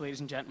with us, ladies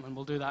and gentlemen,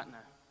 we'll do that now.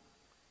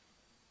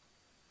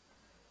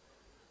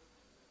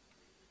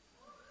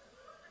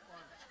 1,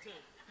 2,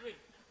 3.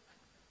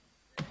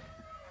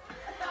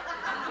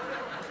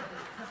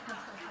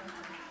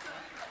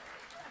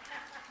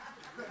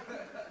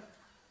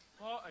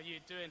 What are you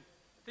doing?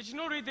 Did you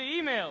not read the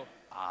email?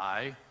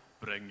 Aye,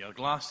 bring your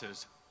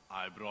glasses.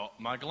 I brought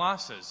my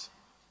glasses.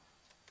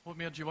 What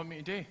more do you want me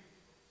to do?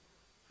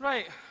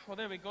 Right, well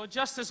there we go.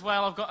 Just as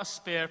well I've got a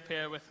spare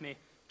pair with me.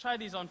 Try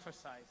these on for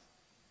size.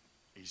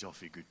 He's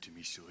awfully good to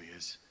me, so he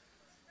is.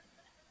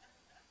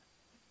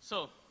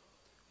 So,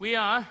 we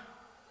are...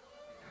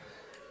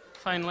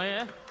 Finally,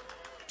 eh?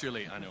 Too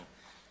late, I know.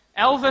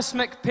 Elvis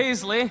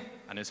McPaisley.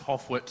 And his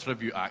Half-Wit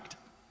tribute act.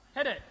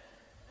 Hit it.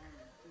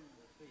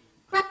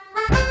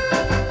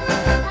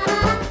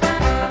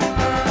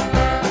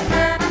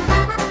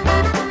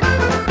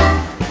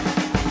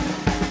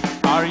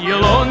 Are you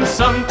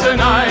lonesome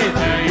tonight?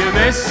 Do you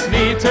miss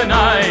me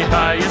tonight?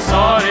 Are you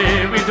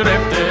sorry we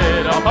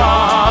drifted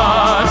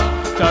apart?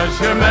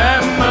 Does your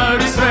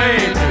memory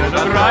stray to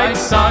the bright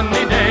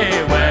sunny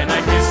day when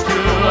I kissed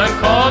you and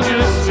called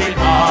you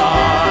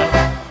sweetheart?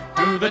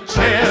 Do the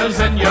chairs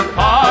in your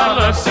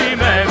parlor seem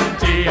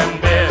empty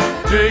and bare?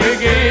 Do you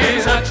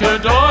gaze at your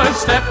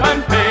doorstep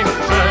and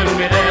picture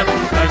me there?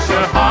 Does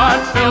your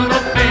heart feel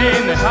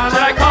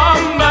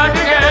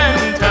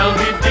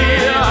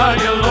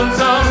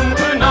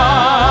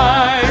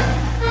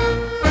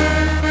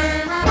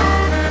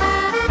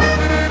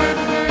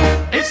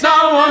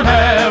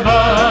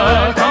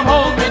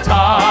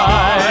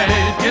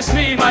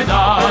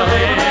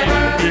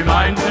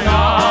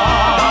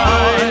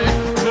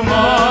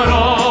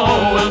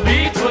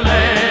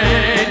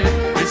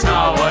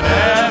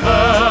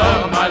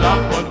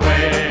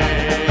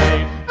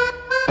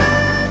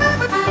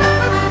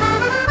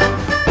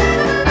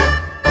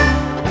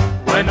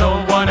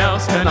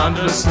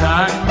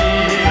understand me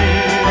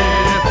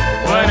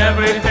when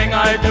everything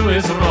I do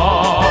is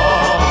wrong.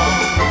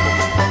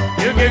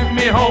 You give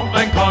me hope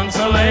and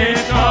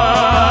consolation.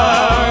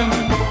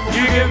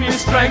 You give me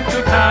strength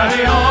to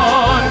carry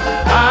on,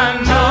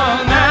 and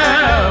I'll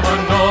never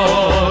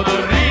know the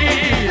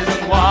reason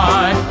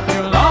why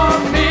you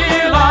love me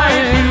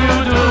like you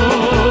do.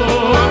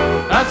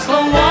 That's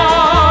the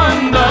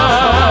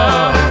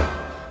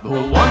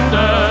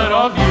wonder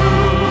of you.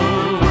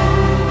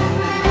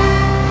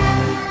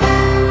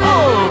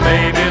 Oh,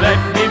 baby,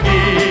 let me be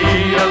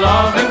a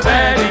loving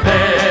teddy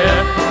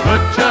bear.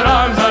 Put your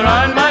arms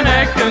around my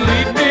neck and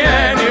lead me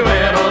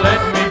anywhere. Oh,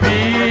 let me be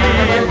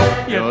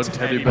your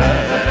teddy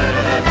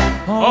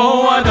bear.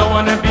 Oh, I don't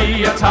want to be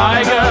a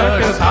tiger,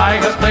 'cause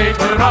tigers play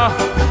too rough.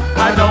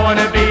 I don't want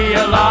to be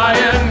a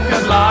lion,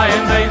 'cause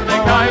lions ain't the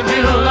kind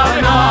you love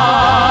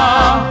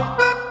enough.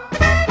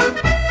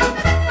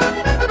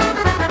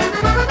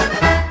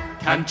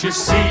 Can't you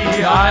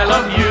see I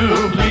love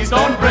you? Please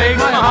don't break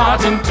my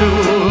heart in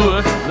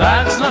two.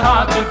 That's not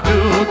hard to do,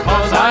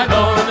 'cause I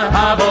don't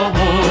have a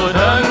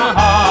wooden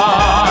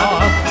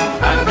heart.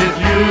 And if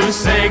you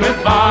say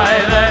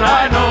goodbye, then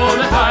I know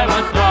that I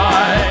will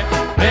cry.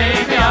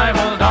 Maybe I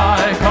will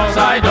die, 'cause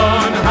I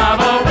don't have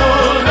a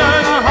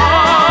wooden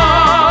heart.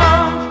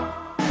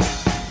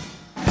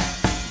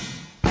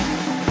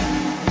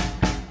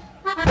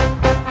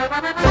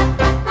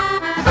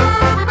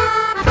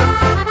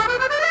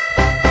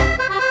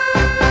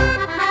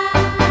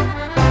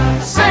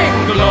 Sing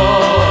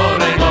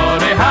glory,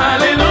 glory,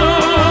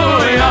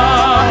 hallelujah.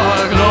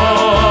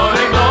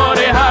 Glory,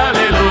 glory,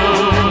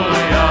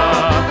 hallelujah.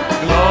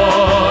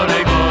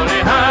 Glory, glory,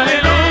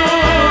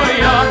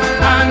 hallelujah.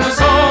 And the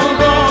soul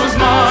goes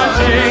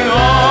marching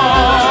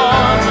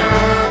on.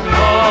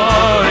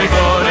 Glory,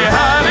 glory,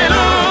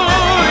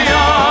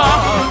 hallelujah.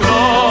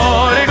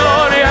 Glory,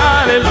 glory,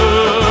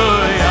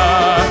 hallelujah.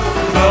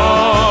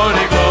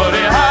 Glory,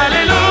 glory,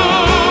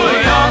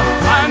 hallelujah.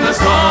 And the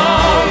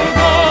song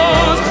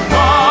goes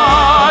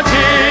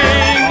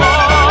marching on.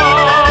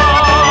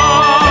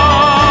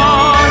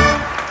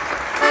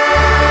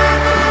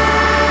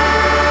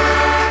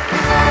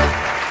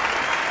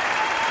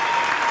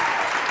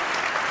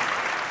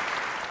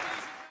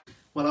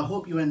 Well, I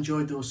hope you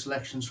enjoyed those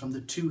selections from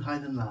the two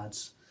Highland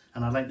lads,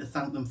 and I'd like to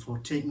thank them for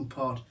taking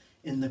part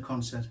in the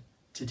concert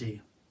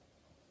today.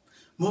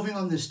 Moving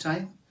on this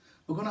time,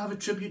 we're going to have a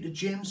tribute to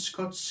James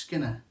Scott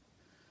Skinner,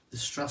 the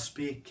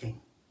Strathspey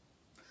King.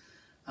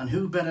 And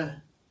who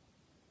better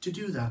to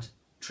do that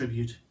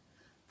tribute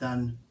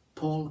than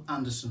Paul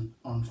Anderson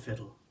on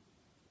fiddle.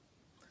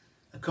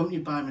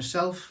 Accompanied by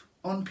myself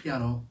on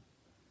piano,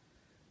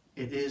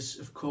 it is,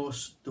 of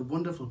course, the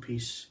wonderful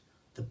piece,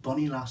 The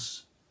Bonnie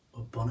Lass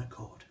of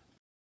Bonaccord.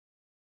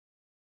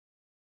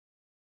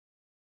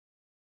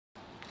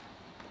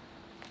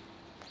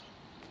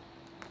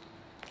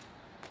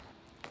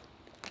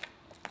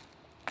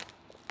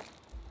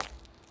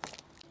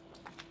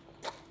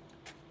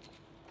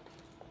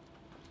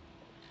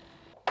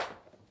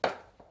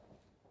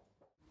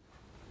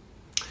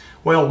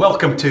 Well,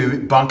 welcome to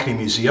Banchory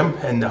Museum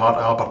in the heart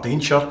of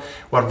Aberdeenshire.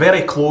 We're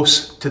very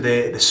close to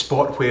the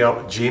spot where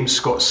James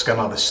Scott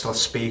Skinner, the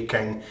Strathspey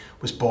King,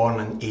 was born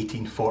in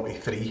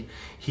 1843.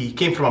 He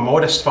came from a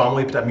modest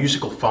family, but a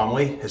musical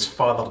family. His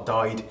father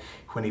died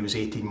when he was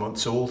 18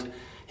 months old,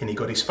 and he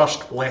got his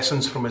first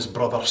lessons from his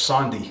brother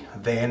Sandy,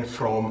 then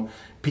from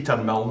Peter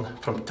Milne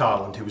from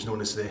Tarland, who was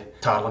known as the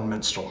Tarland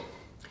Minstrel.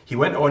 He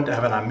went on to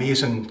have an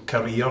amazing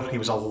career. He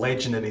was a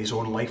legend in his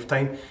own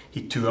lifetime.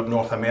 He toured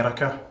North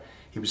America.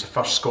 He was the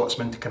first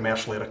Scotsman to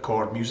commercially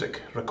record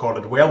music,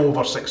 recorded well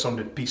over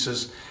 600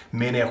 pieces,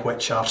 many of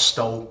which are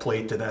still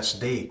played to this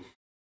day.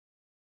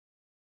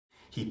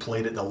 He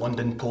played at the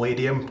London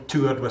Palladium,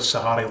 toured with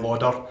Sir Harry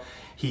Lauder.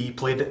 He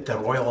played at the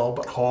Royal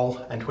Albert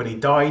Hall, and when he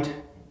died,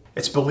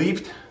 it's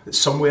believed that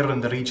somewhere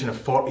in the region of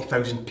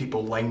 40,000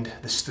 people lined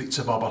the streets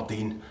of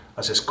Aberdeen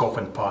as his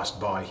coffin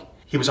passed by.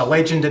 He was a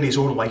legend in his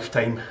own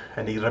lifetime,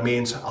 and he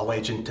remains a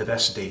legend to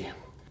this day.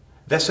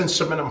 This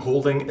instrument I'm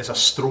holding is a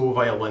Stroh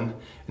violin.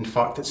 In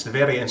fact, it's the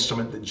very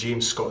instrument that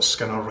James Scott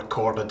Skinner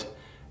recorded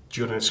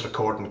during his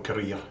recording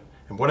career.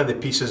 And one of the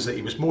pieces that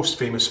he was most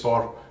famous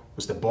for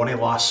was the Bonnie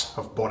Lass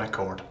of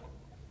Bonaccord.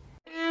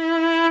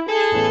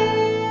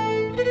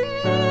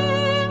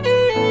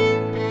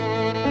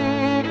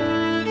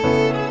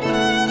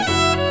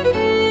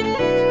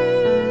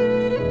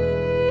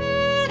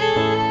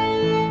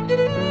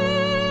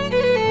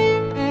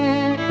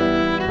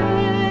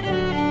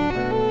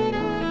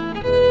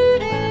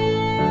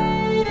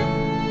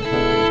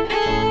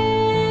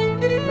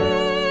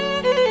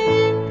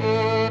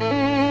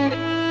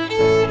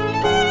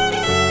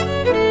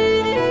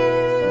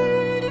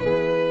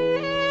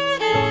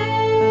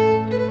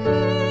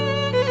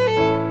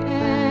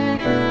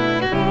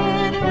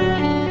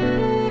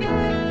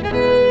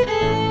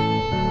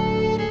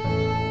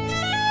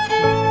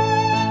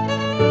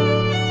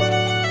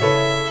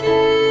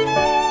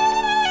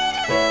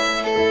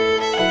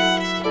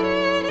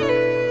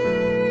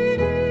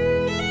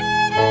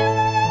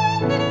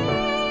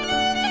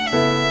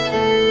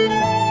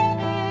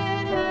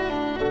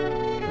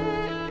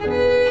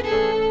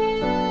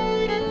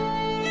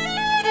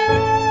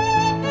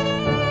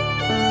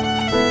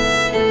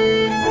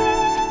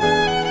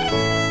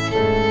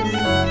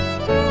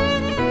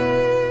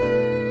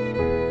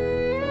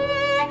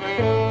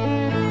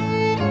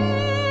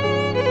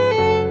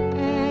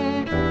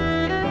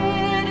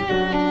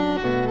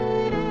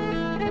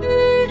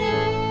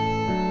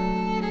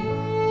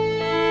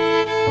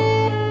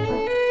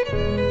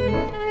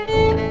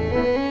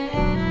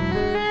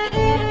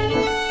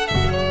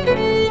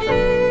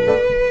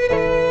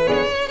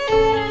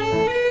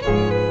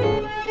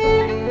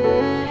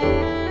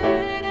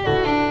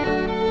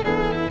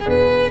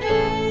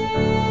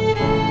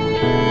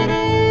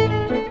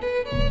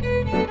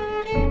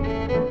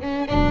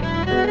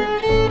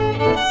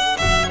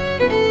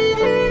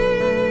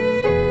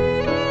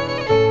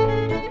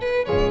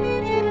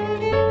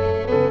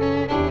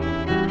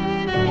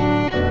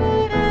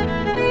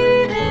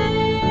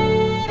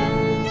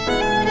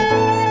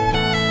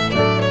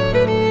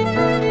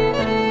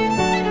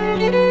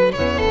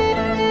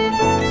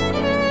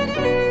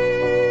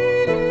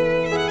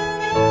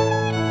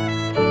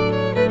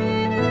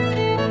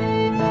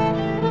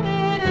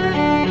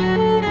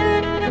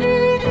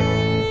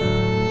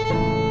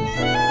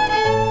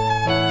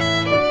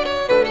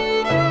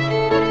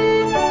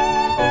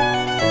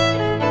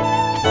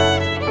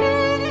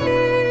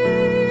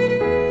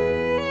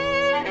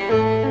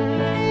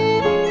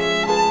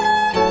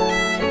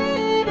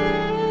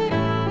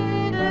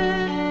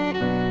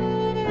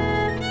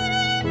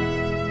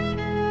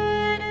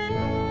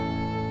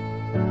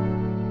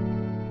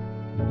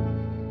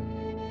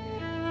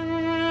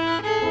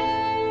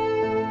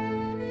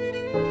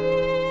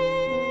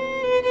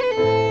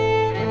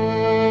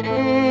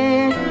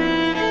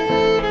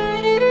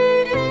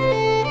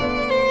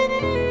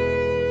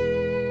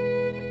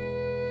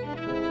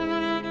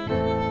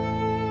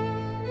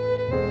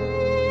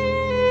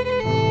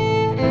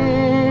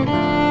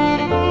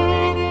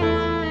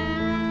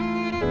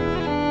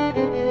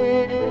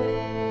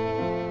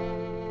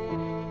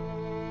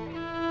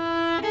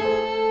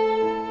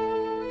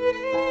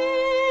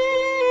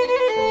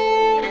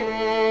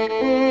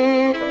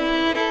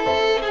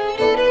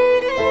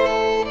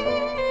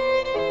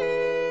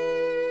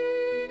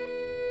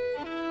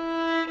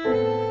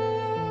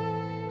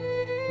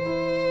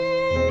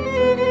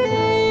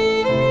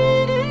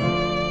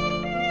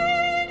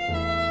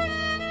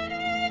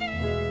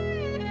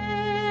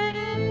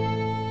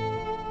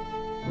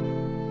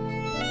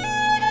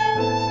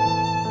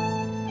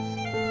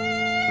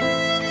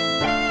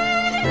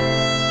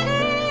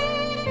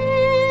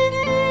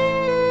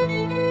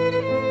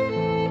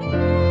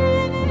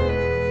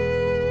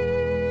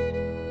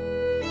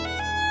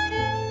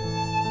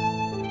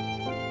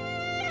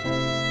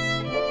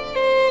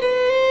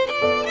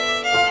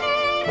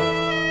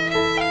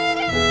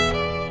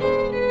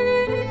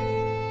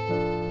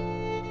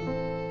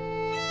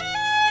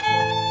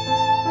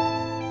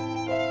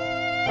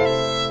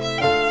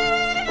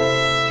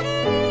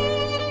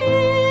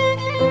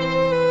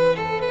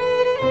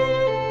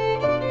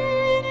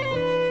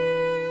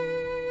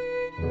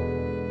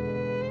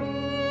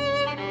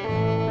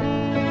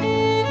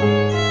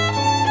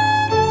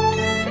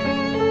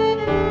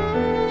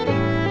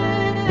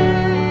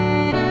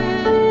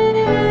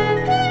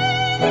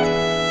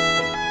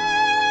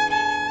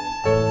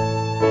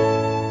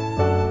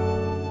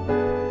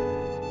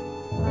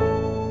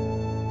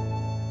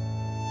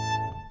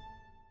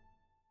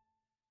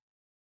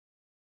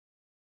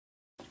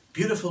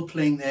 Beautiful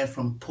playing there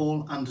from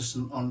Paul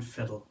Anderson on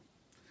fiddle.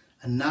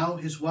 And now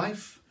his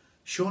wife,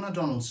 Shona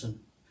Donaldson,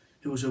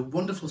 who was a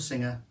wonderful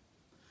singer,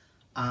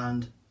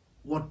 and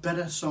what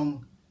better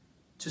song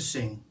to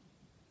sing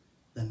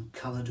than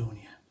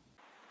Caledonia.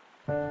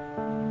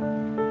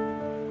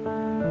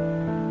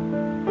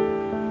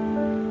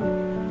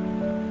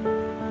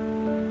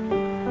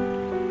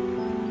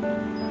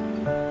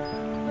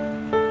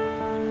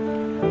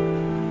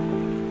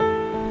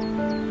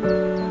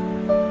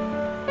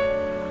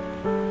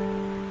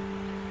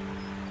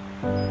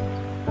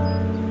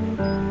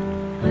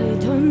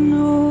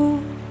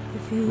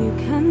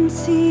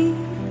 See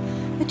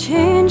the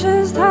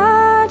changes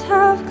that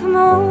have come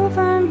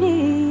over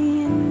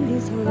me in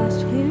these last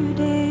few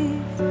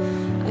days.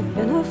 I've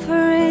been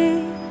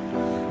afraid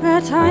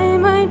that I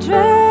might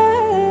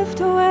drift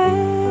away,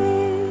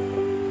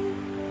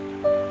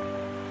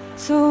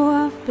 so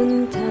I've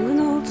been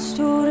telling old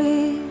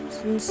stories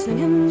and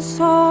singing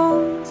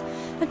songs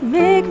that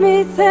make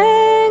me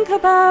think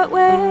about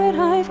where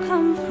I've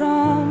come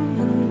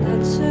from, and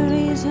that's the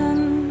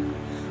reason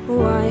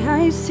why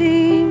I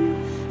seem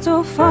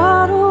so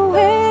far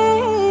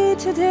away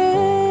today.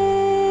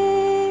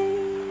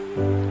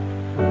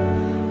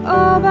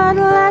 Oh, but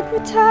let me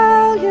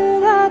tell you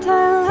that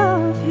I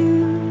love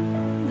you,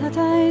 that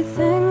I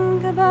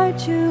think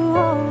about you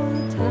all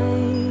the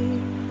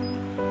time.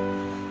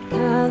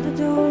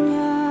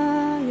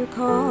 Caledonia, you're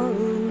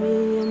calling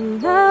me,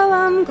 and now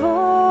I'm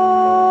going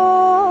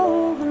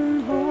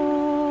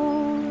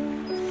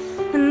home.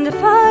 And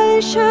if I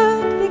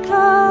should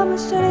become a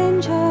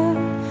stranger,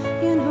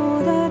 you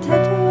know that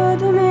it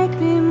would make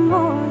me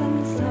more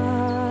than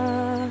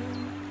sad.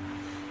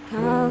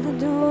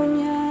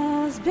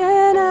 Caledonia's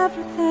been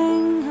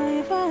everything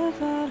I've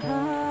ever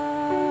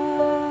had.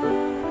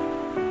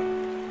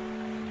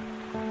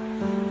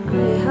 I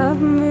have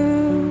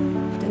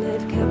moved and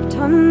I've kept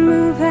on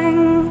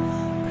moving,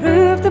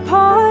 proved the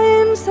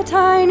points that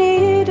I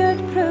needed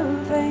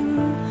proving,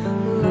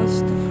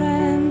 lost the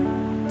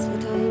friends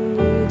that I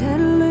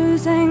needed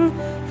losing,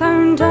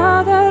 found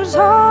others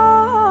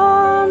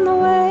on the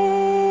way.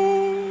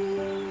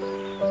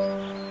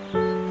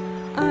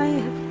 I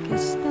have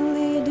kissed the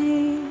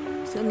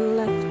ladies and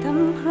left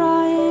them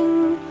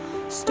crying,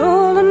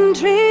 stolen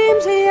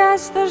dreams,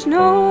 yes, there's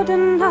no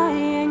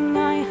denying.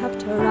 I have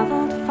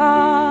travelled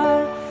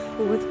far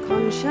with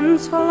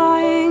conscience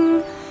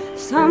flying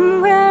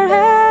somewhere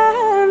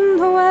in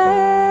the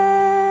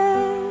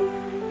wind.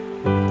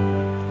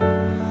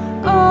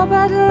 Oh,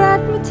 but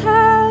let me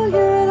tell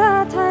you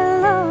that I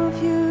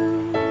love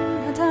you,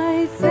 that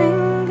I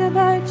think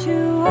about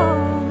you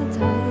all the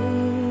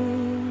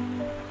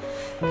time.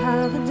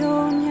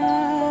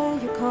 Caledonia,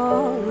 you're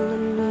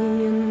calling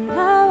me, and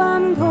now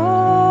I'm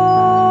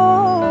going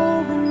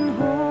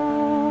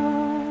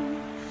home.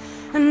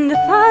 And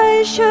if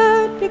I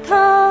should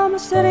become a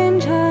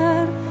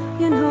stranger,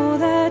 you know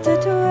that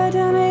it would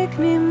make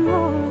me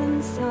more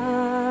than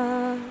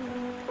sad.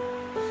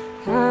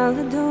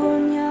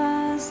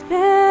 Caledonia's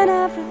been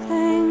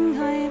everything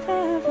I've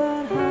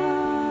ever had.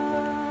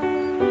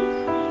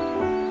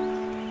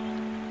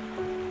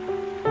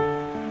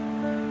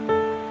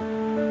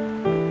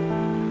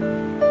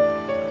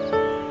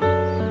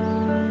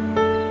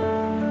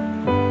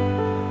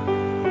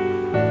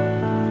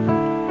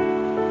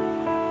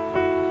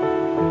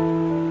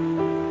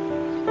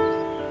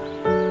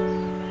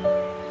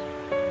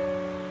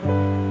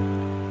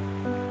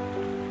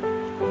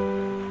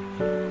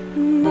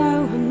 Now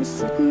I'm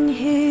sitting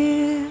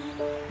here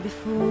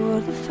before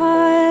the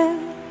fire,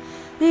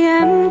 the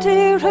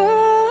empty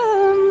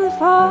room, the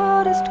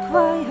forest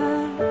choir,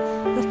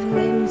 the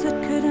flames that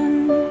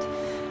couldn't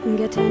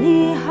get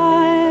any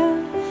higher,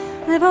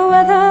 they've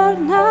withered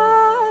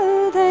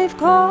now, they've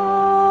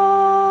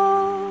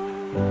gone.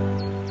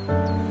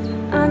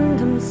 And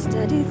I'm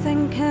steady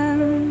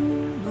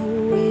thinking the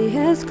way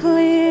is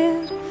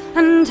clear,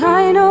 and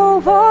I know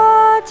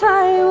what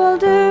I will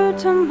do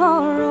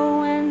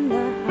tomorrow when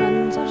the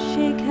hands are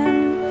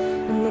shaken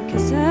and the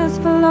kisses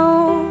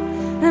flow,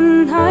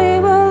 and I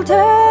will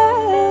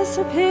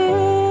disappear.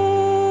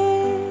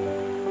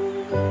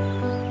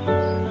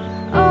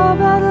 Oh,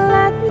 but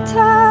let me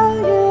tell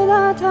you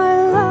that I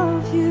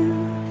love you,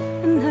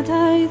 and that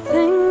I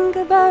think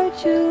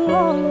about you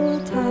all the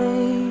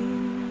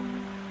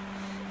time.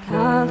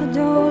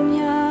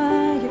 Caledonia,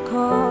 you're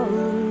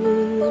calling me,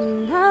 and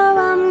now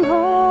I'm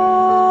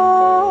going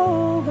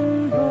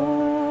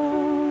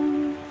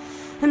home.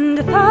 And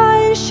if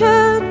I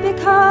should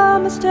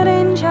become a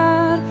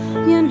stranger,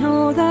 you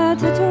know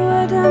that it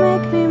would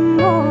make me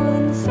more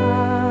than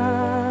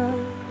sad.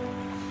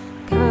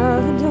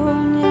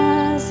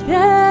 Caledonia's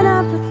been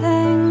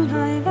everything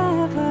I've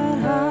ever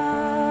had.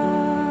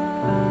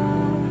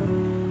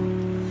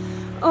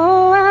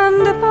 Oh,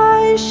 and if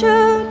I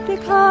should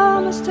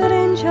become a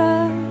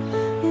stranger,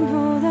 you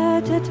know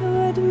that it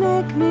would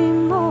make me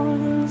more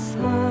than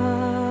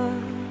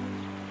sad.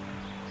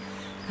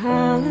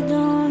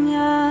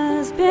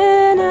 Caledonia's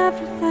been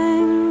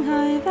everything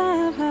I've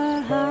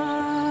ever had.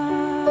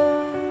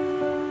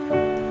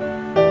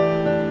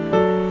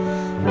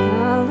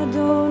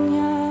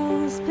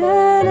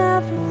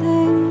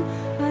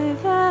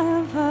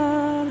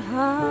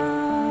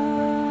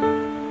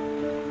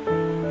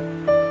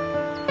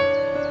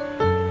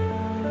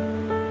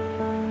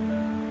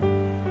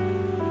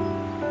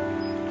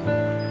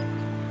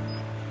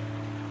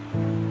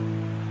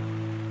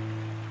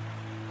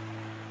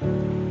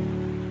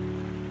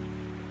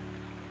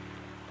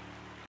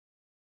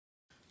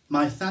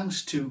 my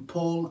thanks to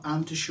Paul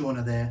and to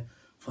Shona there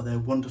for their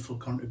wonderful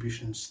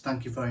contributions.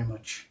 Thank you very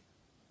much.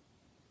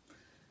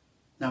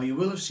 Now, you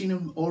will have seen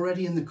him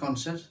already in the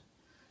concert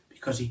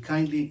because he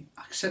kindly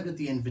accepted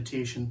the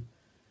invitation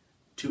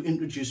to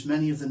introduce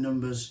many of the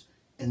numbers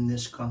in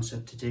this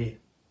concert today.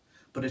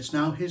 But it's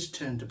now his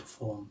turn to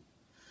perform,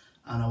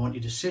 and I want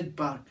you to sit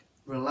back,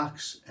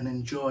 relax and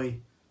enjoy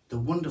the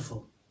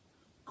wonderful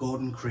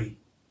Gordon Cree.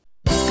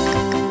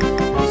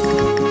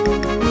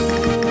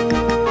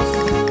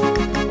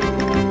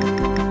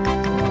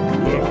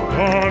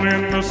 Dawn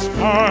in the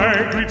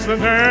sky greets the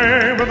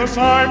name of the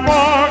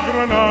sidewalk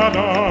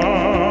Granada,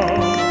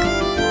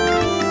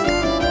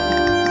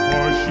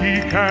 for she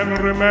can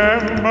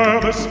remember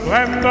the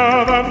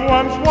splendor that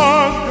once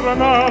was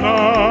Granada.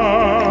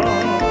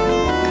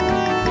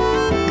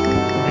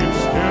 It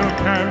still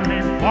can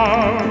be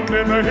found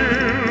in the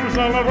hills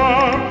all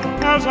around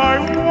as I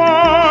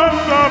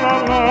wander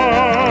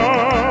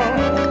along,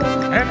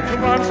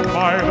 entranced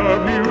by the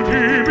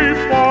beauty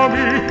before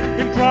me,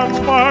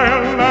 entranced by a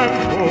land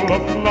full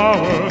of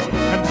flowers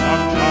and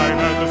sunshine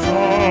and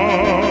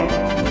song.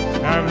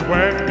 And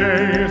when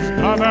day is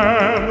done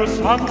and the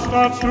sun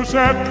starts to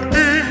set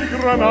in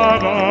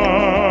Granada,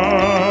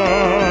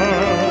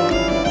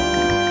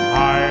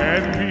 I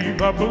envy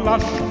the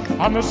blush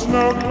on the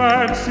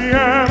snow-clad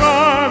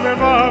Sierra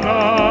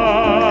Nevada,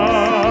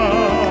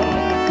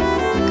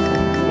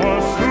 for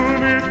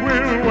soon it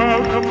will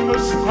welcome the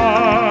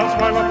stars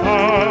while the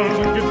pals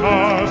and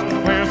guitars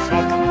play a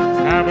soft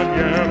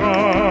habanera.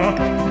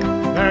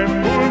 Then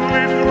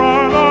moonlit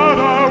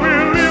Granada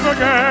will live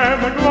again,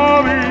 the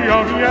glory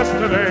of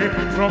yesterday,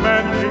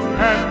 romantic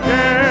and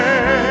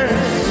gay.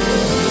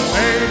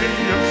 Lady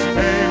of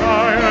Spain, I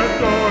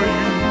adore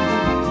you,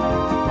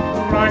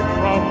 right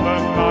from the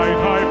night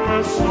I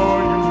first saw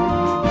you.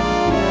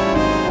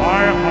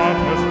 My heart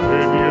has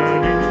been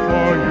yearning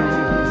for you.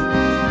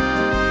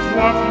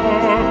 What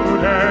more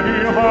could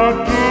any heart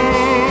do?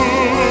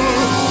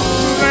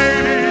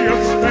 Lady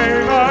of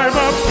Spain, I'm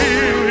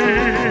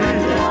appealing.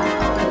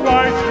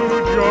 Why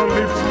should your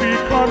lips be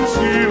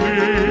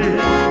concealing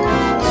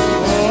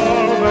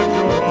all that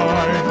your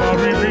eyes are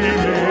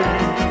revealing?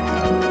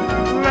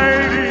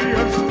 Lady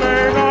of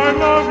Spain, I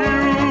love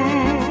you.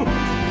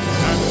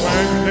 And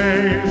when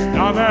day is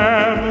done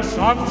and the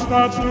sun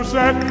starts to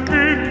set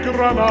in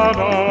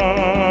Granada,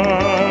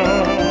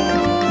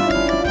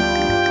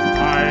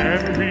 I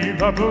envy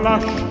the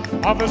blush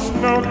of the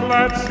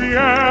snow-clad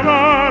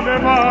Sierra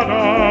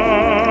Nevada,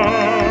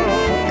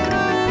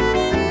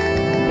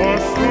 for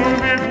soon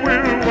it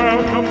will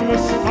welcome the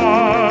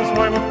stars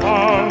while the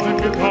pals and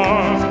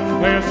guitars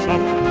play a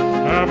soft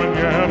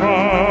habanera.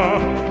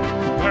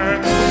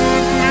 And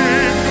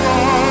moonlit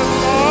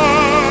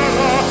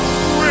Granada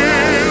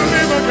will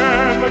live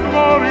again, the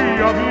glory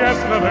of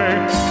yesterday,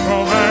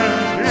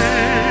 romantic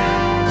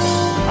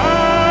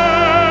and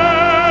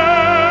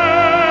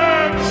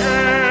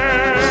gay.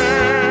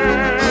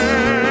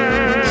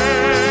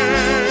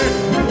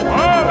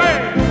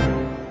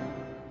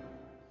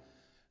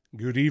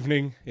 Good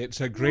evening. It's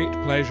a great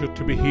pleasure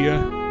to be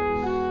here,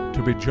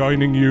 to be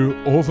joining you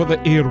over the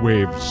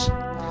airwaves.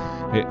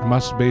 It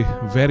must be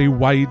very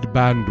wide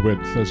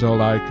bandwidth, is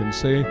all I can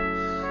say.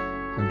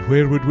 And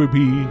where would we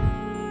be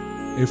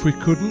if we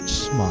couldn't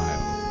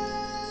smile?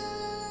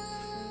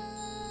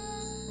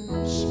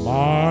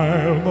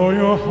 Smile though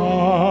your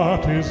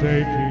heart is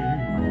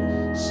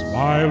aching,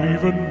 smile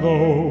even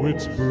though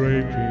it's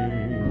breaking.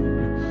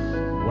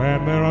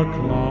 When there are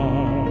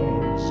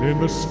clouds in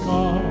the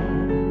sky,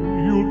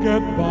 you'll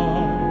get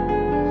by.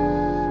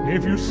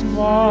 If you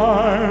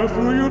smile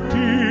through your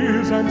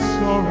tears and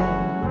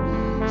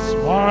sorrow,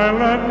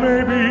 smile and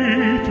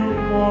maybe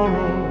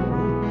tomorrow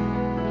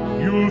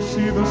you'll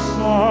see the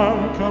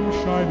sun come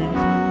shining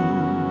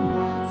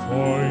through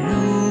for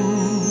you.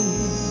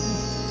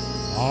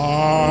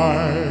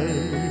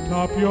 Light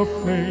up your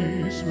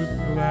face with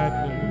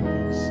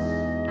gladness,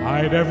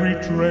 hide every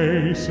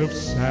trace of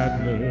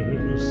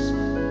sadness,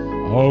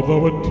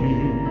 although a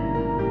tear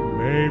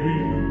may be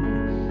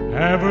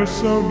ever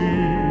so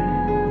near.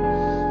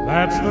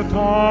 That's the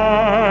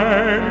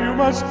time you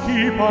must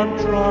keep on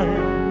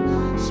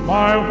trying.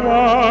 Smile,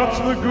 what's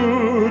the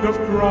good of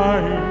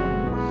crying?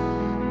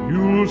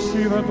 You'll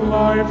see that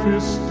life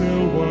is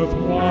still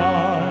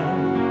worthwhile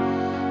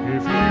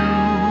if you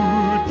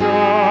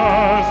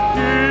just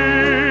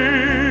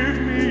give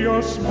me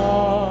your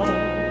smile,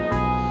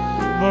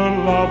 the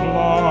love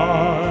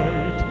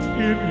light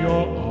in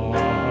your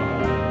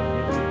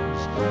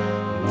eyes.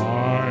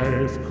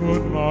 Life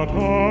could not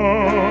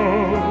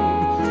hold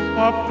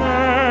a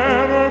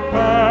fairer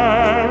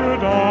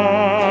paradise.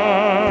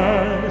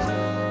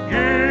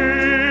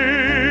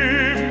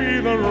 Give me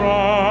the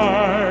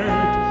right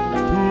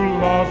to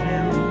love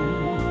you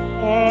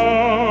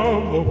all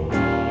the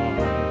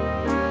while.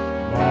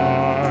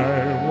 My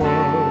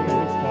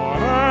world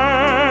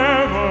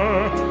forever,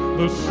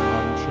 the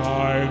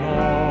sunshine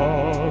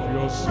of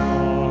your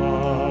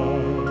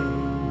smile.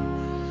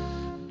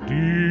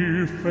 Dear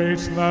dear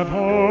face that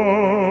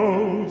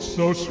holds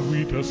so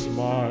sweet a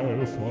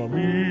smile for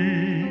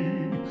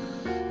me.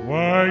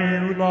 Were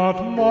you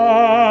not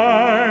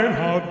mine,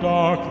 how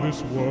dark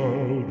this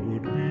world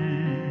would be.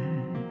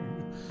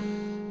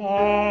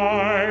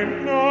 I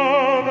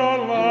know the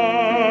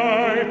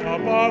light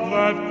above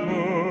that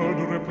could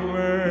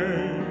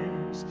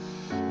replace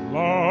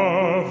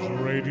love's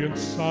radiant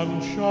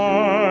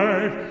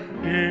sunshine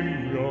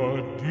in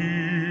your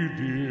dear,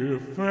 dear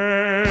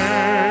face.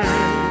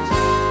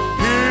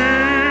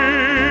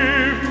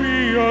 Give me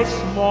a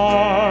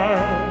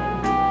smile,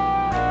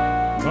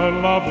 the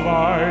love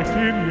light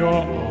in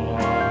your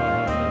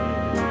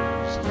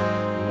eyes.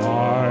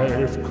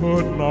 Life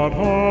could not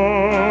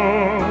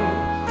hold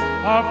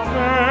a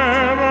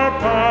fairer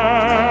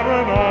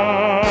paradise.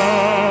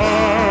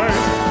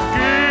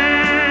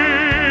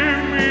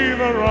 Give me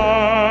the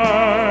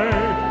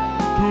right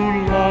to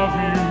love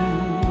you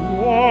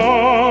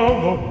all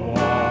the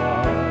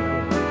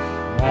while.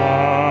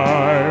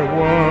 My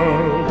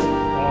world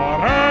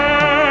forever,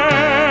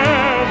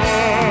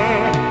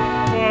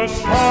 the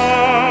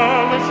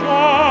sun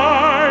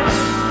shines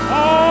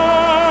on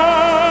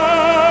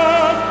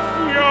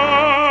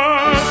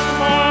your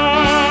smile.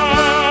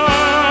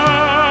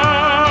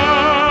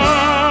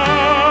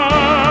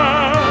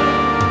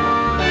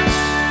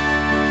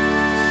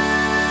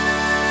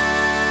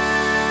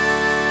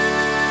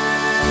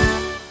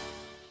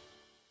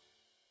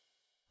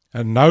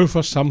 And now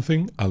for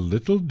something a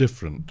little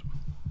different.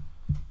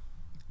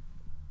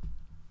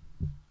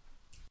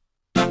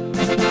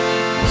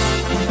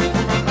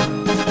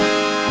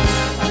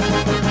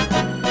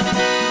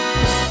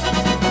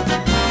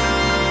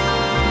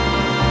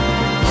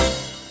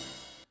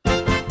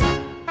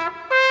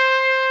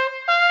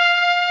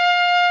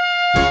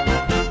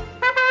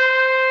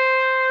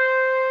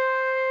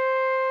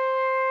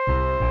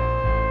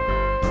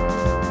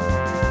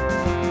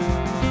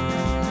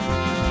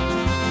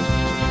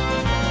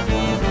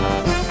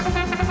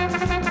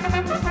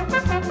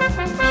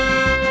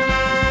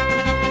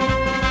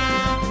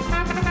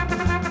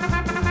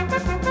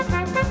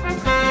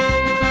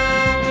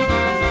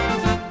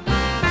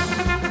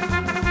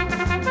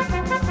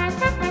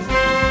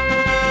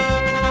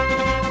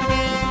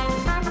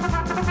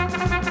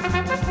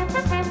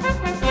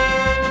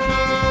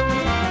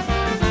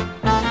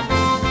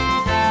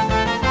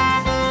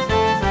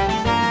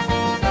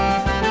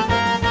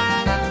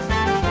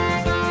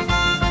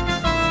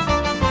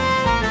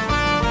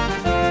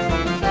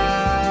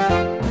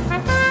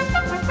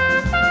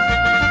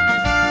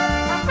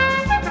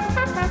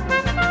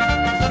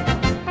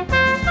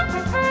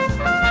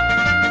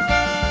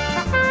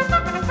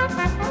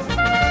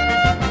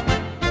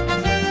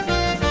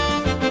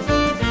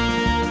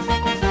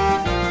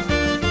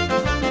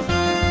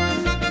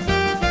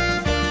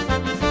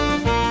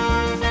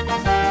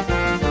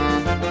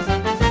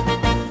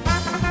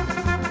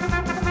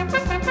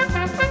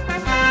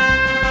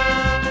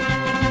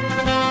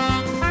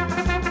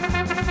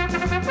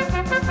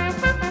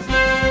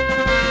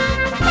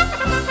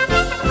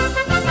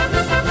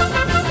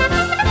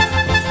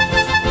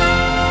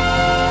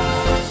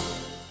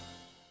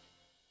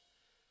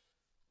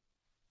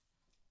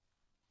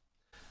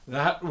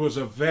 That was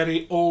a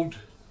very old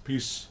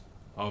piece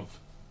of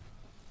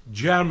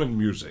German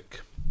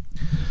music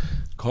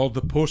called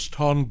the post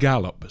horn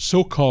gallop,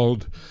 so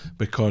called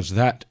because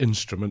that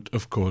instrument,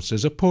 of course,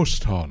 is a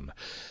post horn.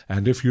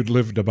 And if you'd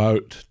lived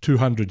about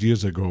 200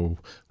 years ago,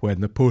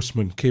 when the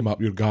postman came up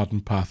your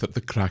garden path at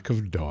the crack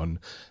of dawn,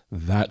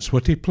 that's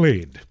what he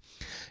played.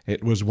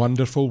 It was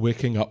wonderful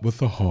waking up with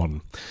the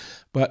horn.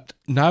 But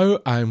now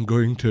I'm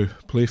going to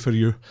play for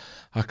you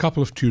a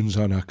couple of tunes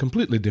on a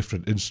completely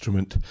different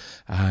instrument,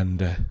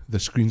 and the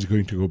screen's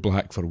going to go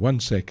black for 1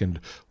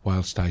 second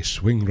whilst I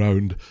swing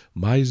round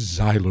my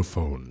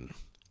xylophone.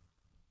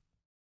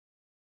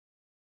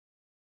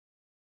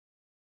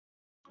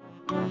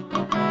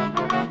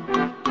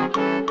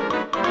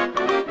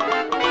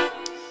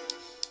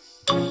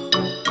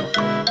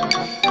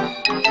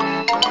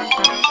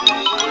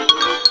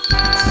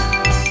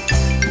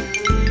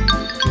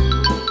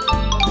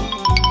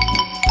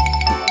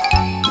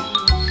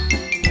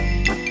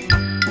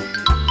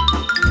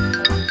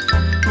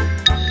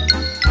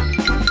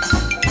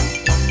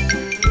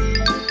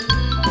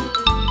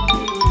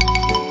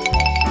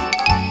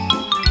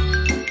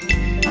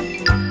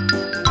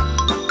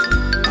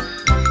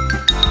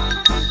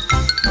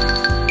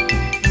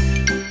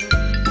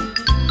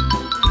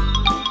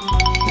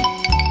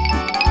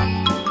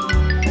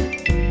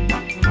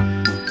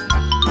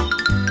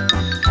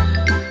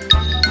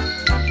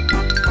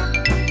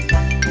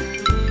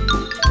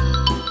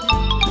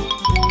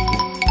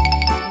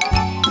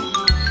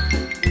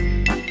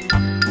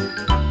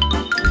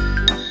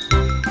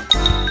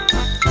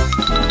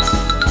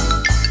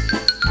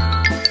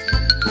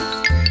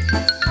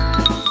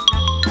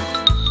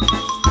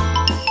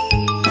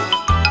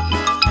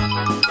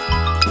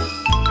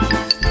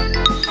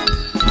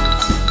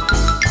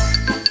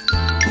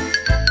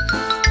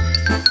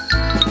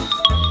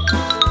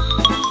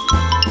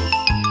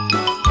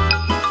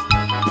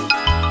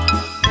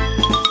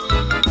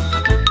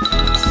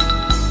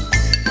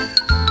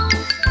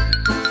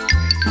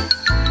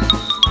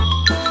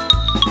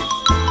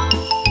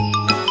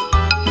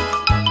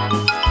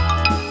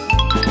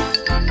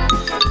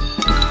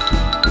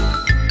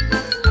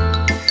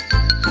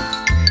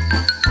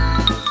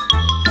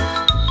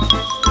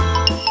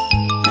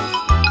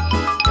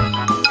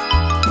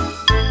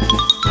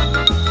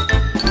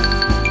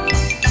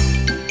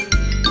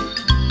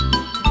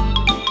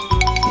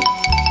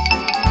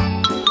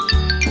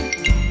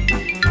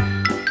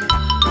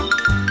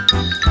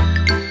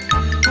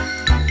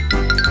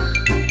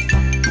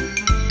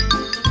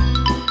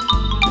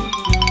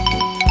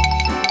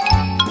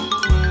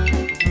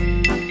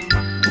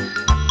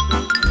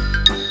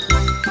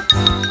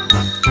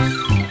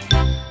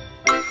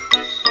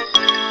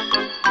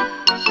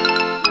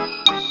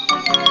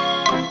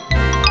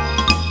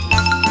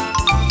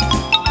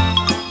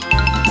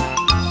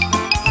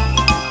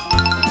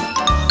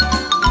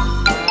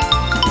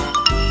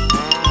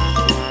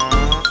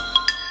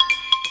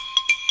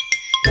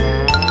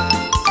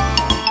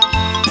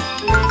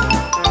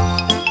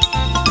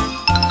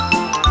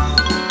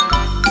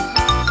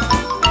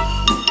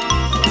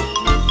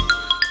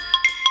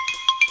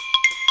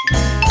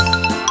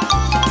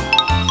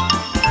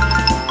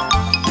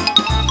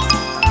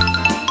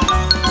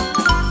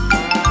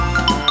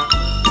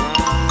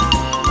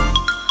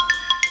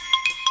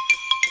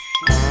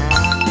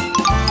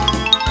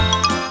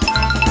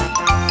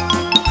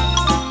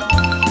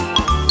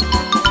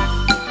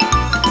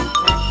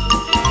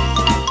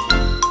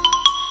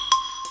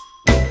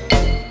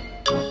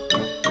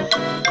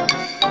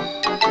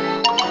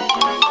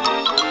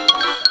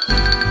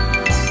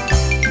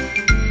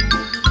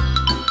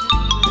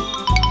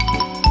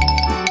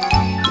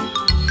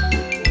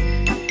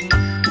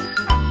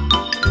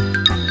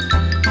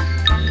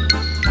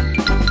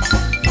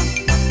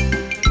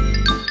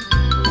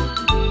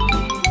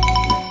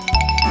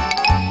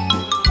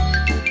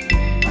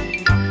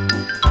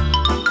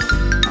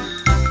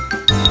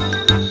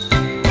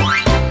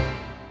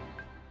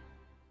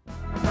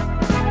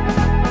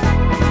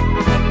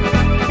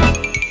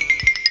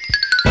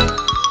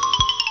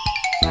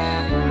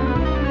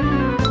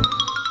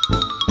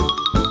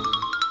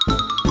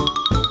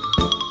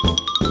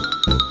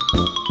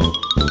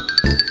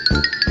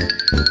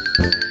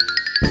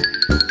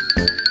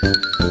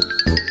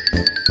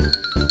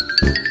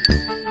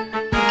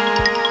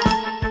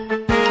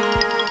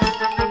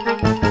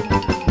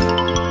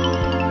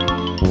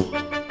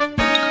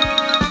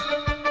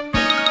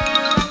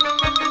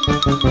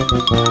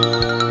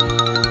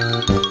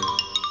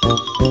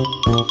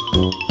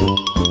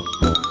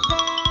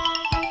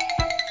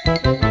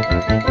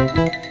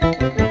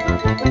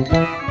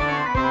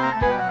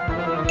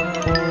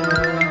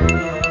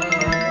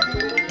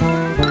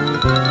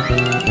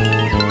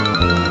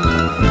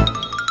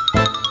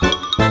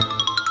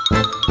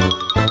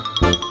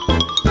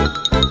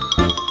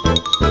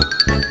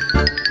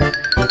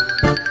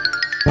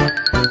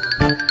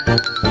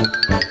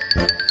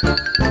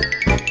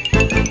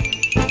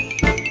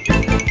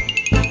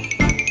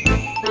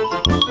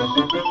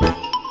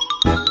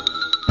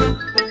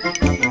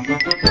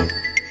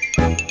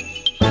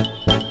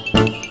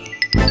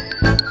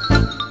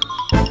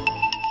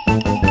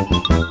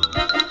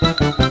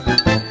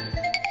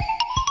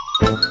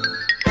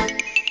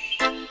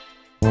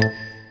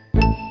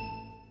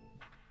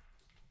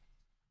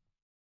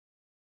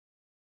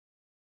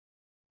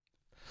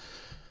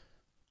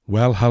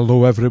 Well,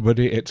 hello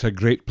everybody. It's a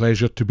great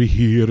pleasure to be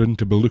here and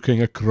to be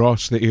looking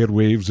across the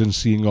airwaves and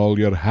seeing all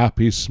your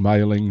happy,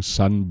 smiling,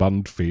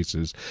 sunburned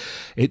faces.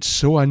 It's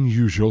so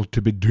unusual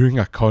to be doing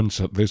a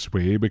concert this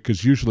way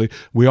because usually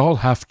we all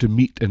have to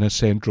meet in a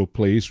central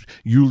place.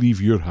 You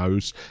leave your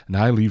house and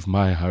I leave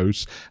my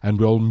house and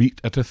we all meet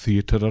at a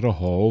theatre or a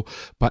hall.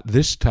 But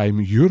this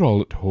time you're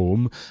all at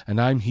home and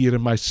I'm here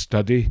in my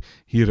study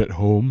here at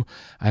home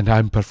and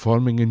I'm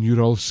performing and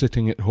you're all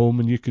sitting at home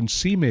and you can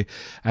see me,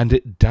 and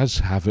it does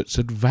have its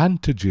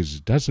advantages,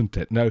 doesn't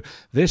it? Now,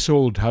 this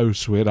old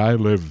house where I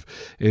live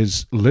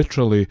is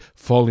literally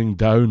falling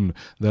down.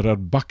 There are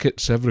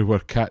buckets everywhere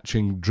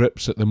catching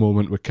drips at the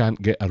moment. We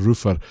can't get a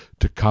roofer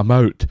to come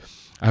out.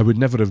 I would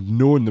never have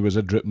known there was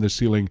a drip in the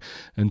ceiling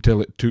until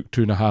it took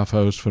 2.5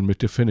 hours for me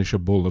to finish a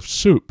bowl of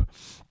soup.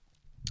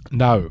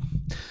 Now,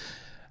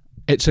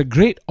 it's a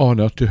great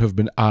honour to have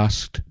been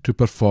asked to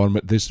perform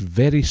at this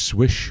very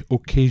swish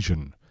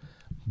occasion,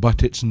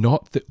 but it's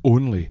not the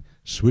only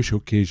swish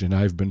occasion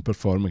I've been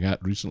performing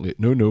at recently.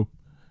 No,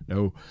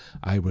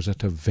 I was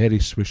at a very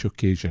swish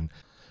occasion,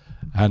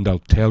 and I'll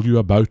tell you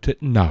about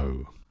it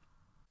now.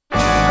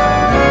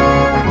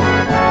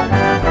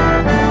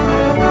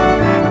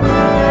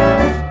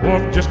 Oh,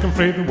 I've just come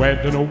frae the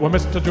wedding o'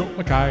 Mr. Joe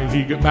Mackay.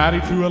 He got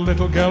married to a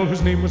little girl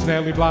whose name was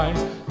Nellie Bly.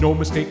 No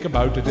mistake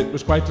about it, it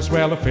was quite a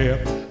swell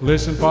affair.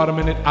 Listen for a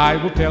minute, I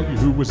will tell you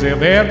who was there.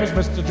 There was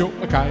Mr. Joe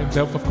Mackay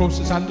himself, of course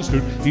it's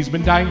understood. He's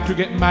been dying to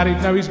get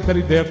married, now he's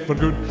buried there for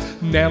good.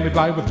 Nellie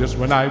Bly was just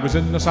when I was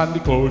in the Sunday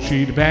clothes.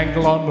 She'd a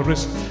bangle on her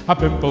wrist, a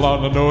pimple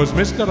on her nose.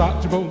 Mr.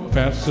 Archibald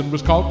Macpherson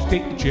was called to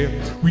take the chair.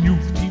 We knew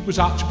that he was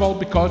Archibald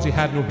because he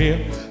had no hair.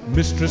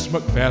 Mistress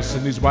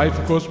Macpherson, his wife,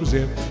 of course, was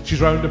there.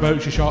 She's round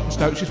about, she's short and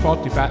stout, she's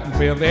 40, fat and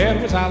fair.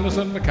 There was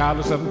Alison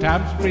McAllister and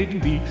Tabs Braden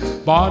B.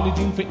 Barney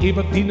Jean for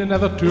Aberdeen,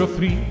 another 2 or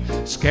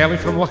 3. Skelly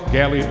from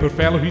Lochgelly, poor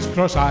fellow, he's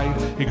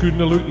cross-eyed. He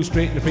couldn't look you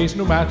straight in the face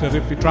no matter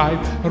if he tried.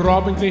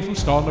 Robin Gray from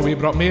Stornoway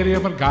brought Mary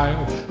of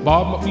Argyle.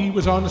 Bob McPhee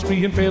was on a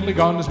spree and fairly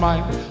gone his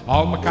mind.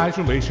 All Mackay's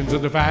relations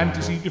of the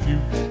fantasy to few.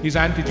 His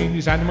Auntie Jean,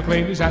 his Annie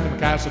McLean, his Annie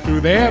McCaster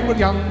too. There were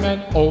young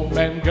men, old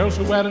men, girls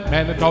who weren't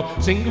men at all.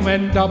 Single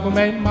men, double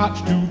men,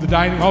 marched to the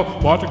dining hall.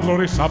 What a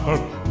glorious supper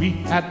we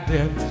had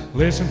there.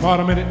 Listen for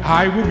a minute,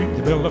 I will read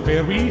the bill of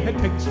fare. We had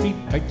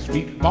pig's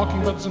feet,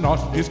 mockingbirds and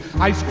ostriches,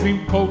 ice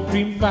cream, cold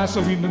cream,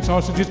 Vaseline and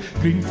sausages,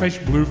 green fish,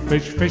 blue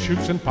fish, fish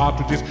hooks and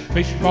partridges,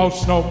 fish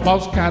balls,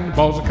 snowballs,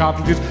 cannonballs and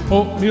cartridges,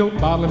 oatmeal,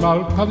 barley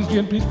meal, porridge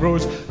and peas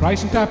brose,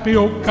 rice and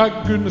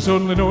tapioca, goodness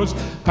only knows,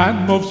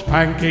 pan muffs,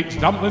 pancakes,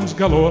 dumplings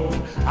galore,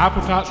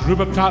 apple tarts,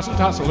 rhubarb tarts and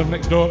tarts that live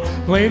next door,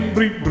 plain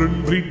breed,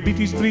 brun breed,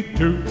 beaties breed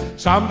too.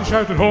 Somebody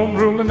shouted home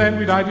rule and then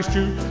we'd Irish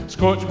stew,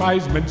 scotch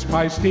pies, mince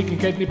pies, steak and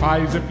kidney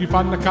pies. If you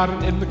find the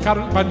currant in the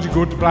currant punch, you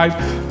go to prize.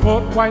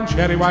 Port wine,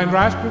 sherry wine,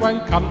 raspberry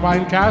wine, currant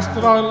wine, castor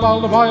oil,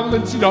 olive oil,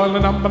 linseed oil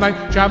and number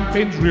 9.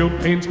 Champagne's real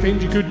pains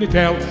you couldn't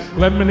tell.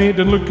 Lemonade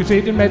and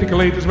Lucasade and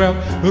medical aid as well.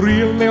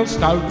 Real ale,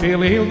 stout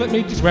ale that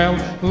made you swell.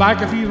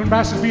 Lager beer and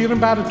Bass's beer and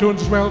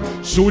baritones as well.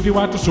 Soda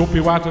water, soapy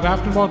water,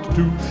 after water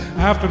too.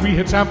 After we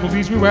had sampled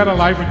these, we were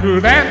alive and cool.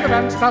 Then the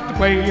band started to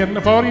play and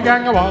the 40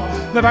 gang of war.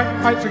 The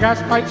bagpipes, the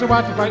gas pipes, the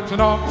water pipes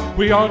and all.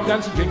 We all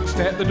danced and jigged,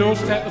 stepped the door,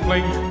 stepped the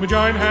fling. We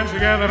joined hands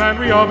together and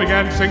we all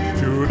began to sing.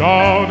 To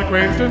old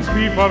acquaintance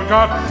we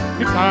forgot.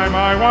 It's time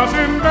I was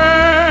in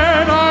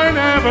bed. I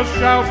never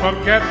shall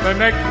forget the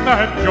neck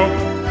that joke.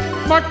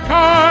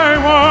 Mackay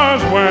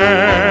was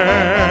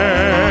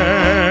wed.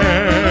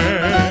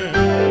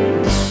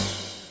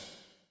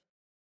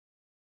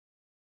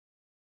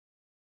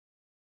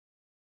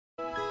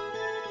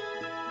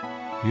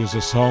 Here's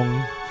a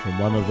song from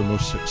one of the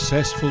most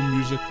successful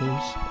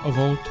musicals of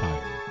all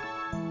time.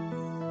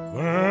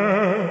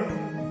 There,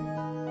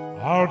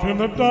 out in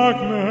the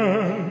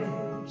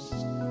darkness,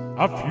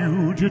 a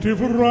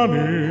fugitive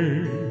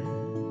running,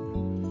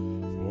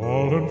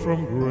 fallen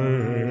from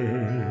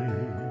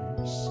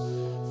grace,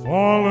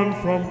 fallen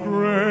from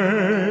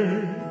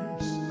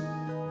grace.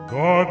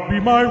 God be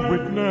my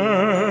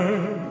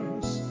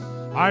witness,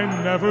 I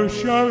never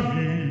shall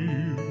yield,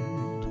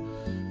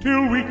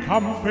 till we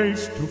come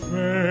face to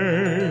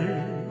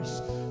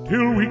face,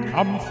 till we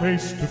come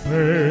face to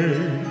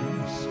face.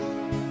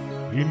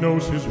 He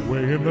knows his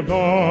way in the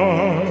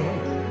dark,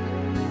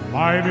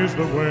 mine is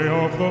the way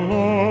of the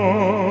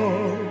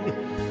Lord.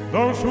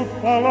 Those who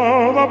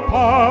follow the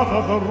path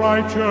of the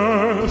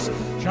righteous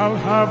shall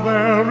have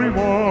their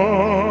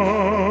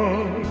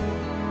reward.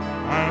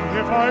 And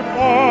if I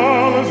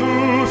fall as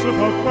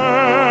Lucifer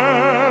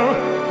fell,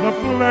 the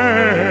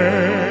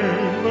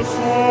flame, the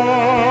sword,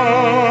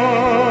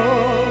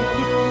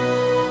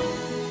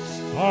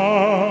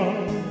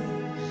 stars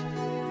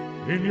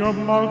in your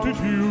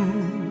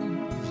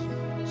multitudes,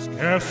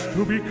 scarce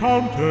to be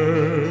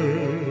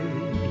counted,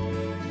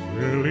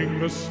 filling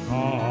the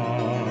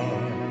sky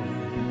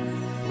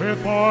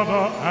with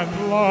order and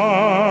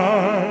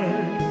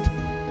light.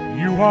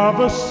 You are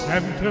the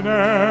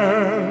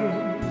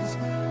sentinels,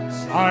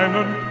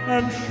 silent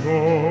and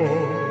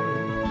sure,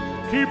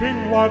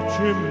 keeping watch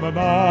in the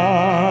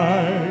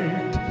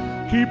night,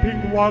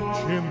 keeping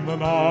watch in the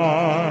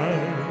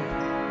night.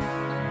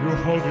 You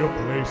hold your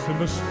place in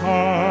the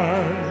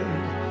sky,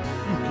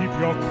 you keep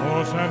your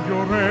course and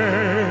your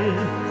aim,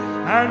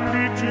 and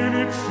each in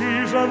its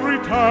season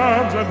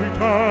returns and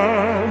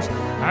returns,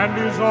 and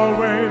is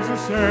always the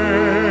same.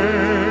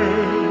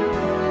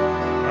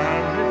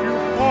 And if you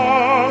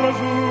fall as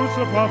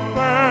Lucifer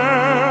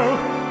fell,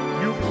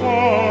 you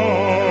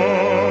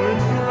fall in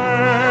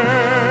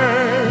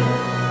flame.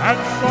 And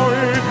so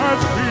it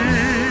has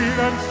been,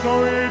 and so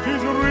it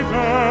is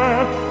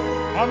written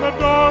on the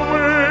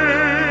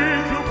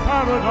doorway to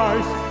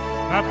paradise,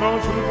 that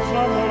those who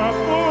stumble and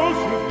those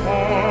who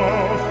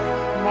fall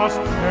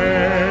must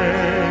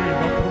pay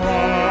the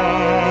price.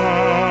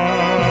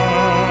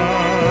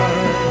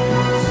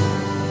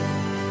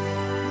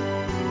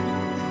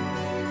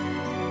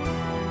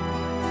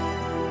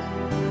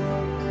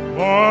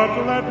 But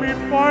let me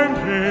find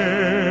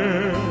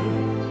him,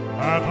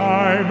 that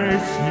I may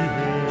see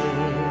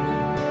him,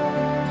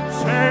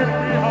 safe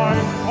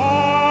behind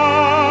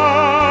bars.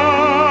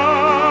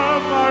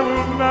 I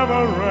will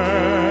never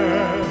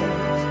rest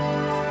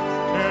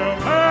till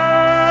then.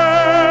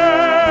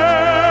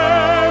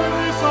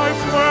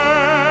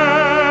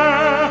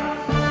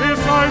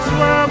 This I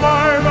swear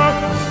by the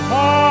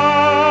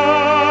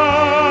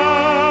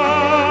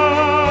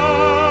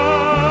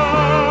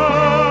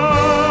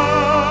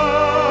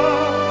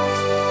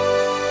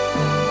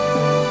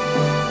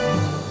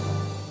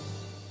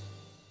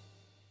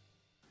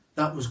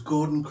That was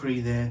Gordon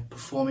Cree there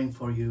performing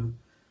for you,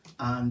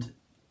 and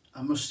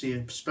I must say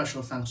a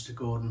special thanks to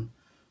Gordon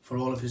for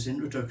all of his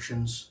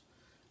introductions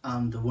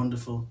and the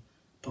wonderful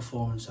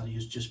performance that he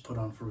has just put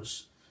on for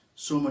us.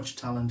 So much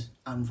talent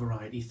and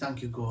variety.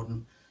 Thank you,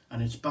 Gordon,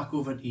 and it's back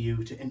over to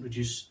you to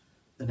introduce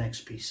the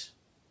next piece.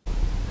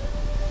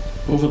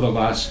 Over the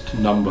last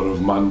number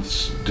of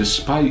months,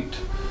 despite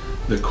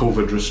the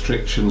COVID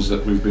restrictions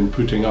that we've been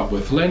putting up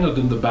with, Leonard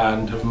and the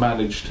band have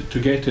managed to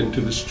get into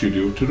the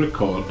studio to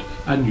record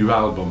a new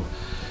album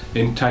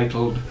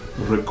entitled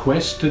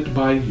Requested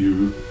by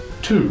You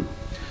 2.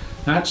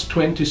 That's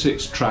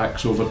 26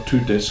 tracks over 2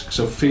 discs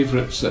of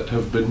favourites that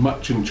have been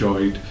much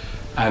enjoyed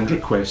and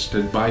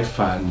requested by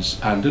fans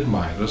and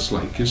admirers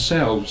like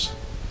yourselves.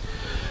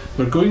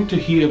 We're going to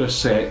hear a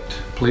set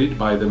played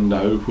by them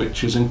now,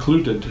 which is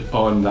included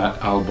on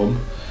that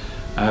album,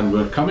 and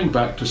we're coming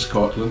back to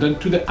Scotland and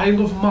to the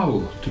Isle of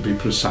Mull, to be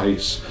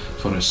precise,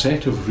 for a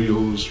set of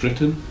reels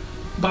written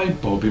by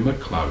Bobby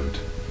MacLeod.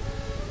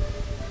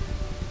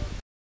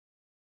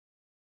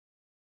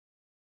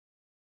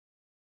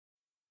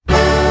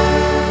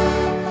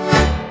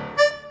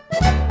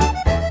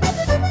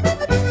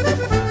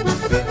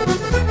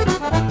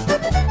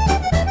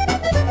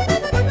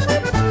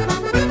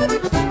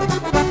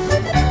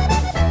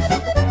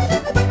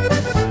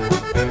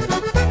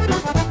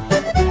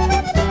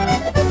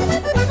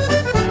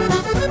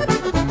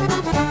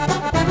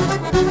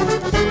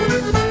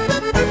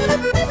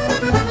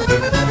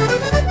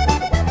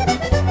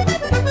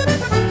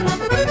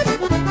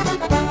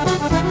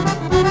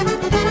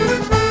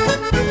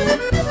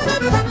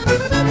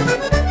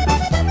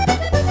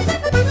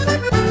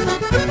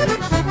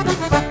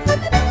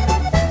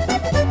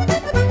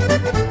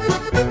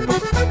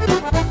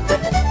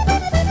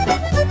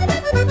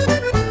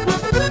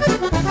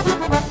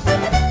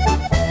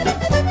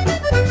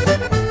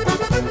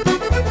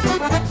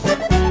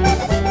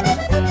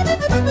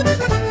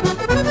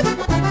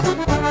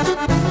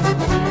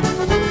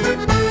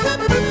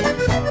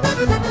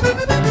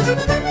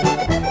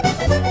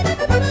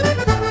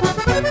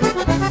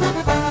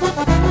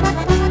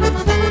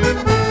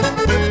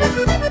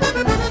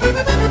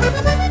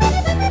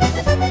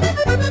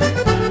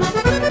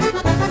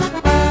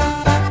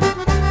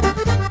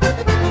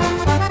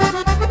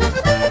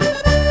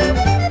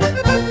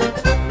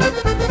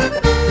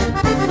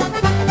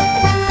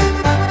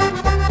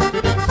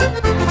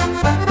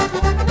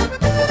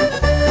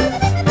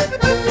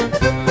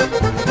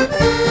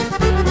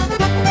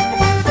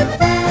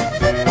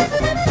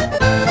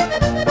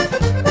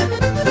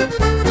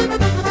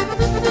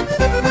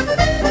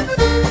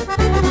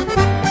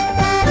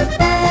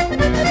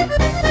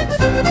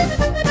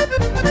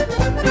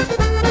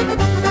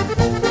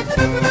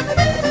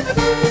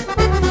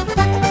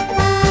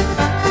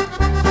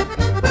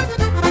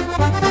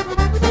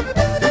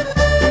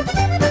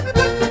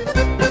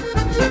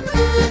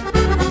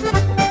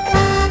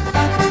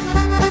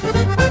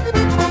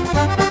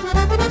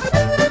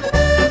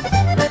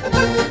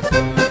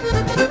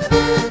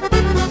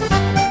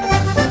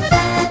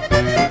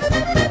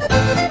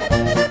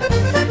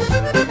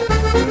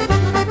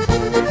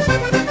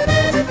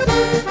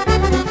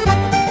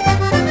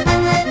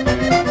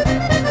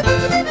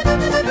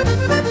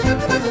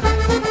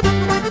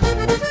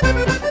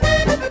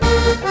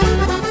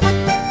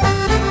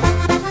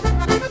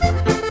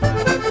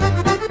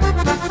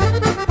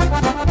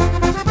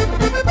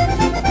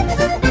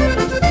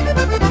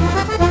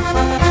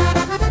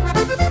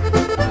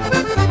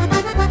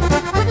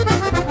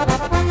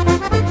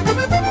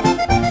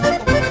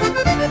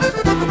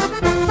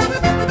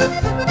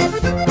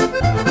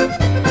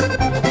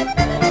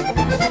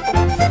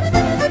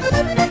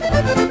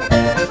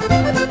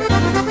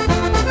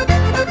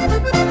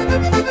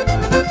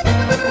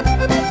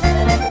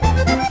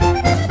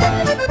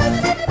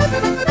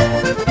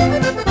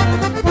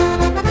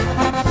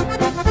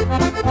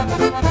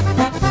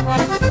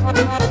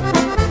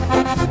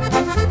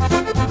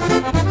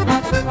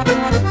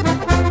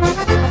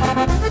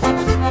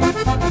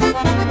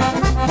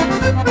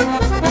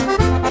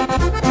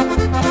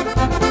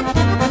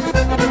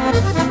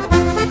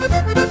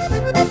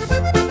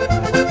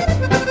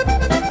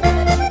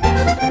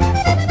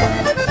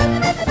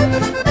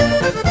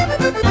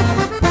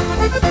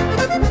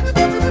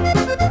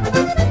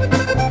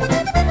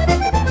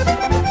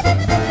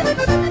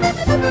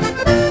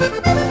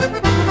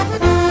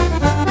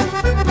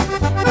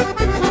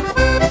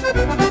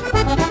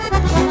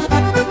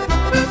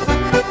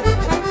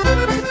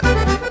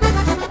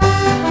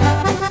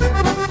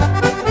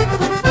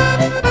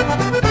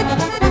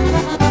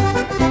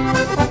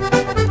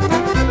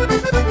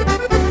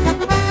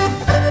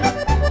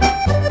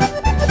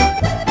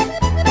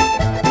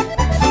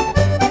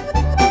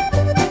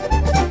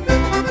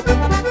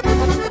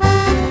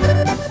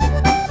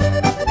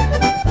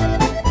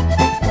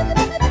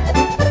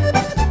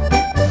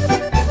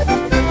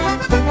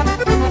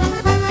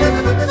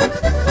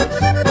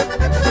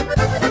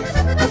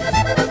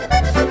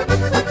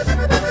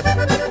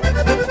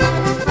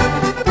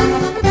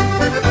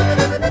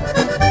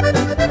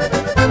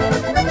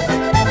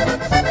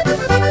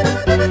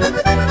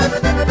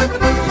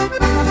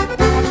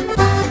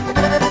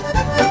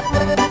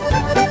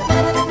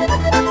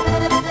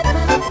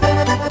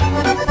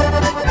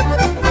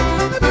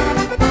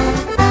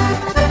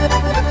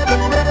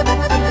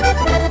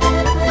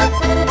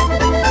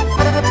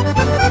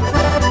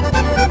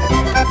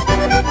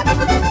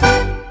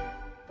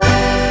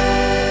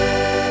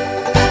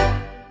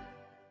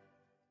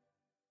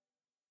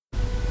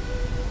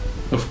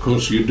 Of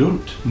course, you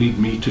don't need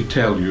me to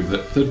tell you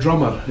that the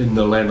drummer in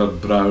the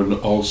Leonard Brown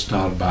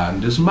All-Star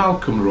Band is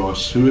Malcolm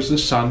Ross, who is the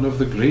son of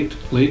the great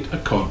late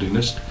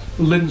accordionist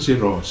Lindsay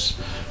Ross,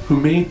 who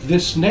made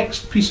this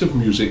next piece of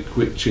music,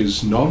 which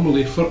is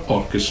normally for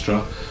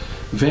orchestra,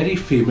 very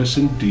famous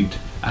indeed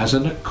as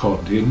an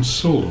accordion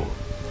solo.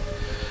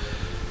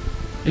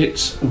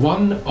 It's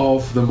one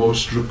of the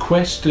most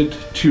requested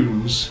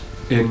tunes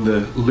in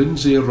the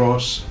Lindsay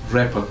Ross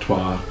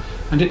repertoire,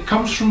 and it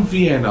comes from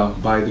Vienna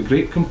by the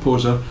great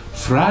composer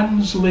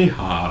Franz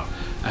Lehár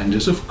and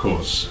is of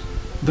course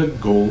the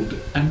Gold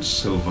and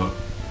Silver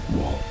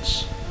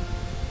Waltz.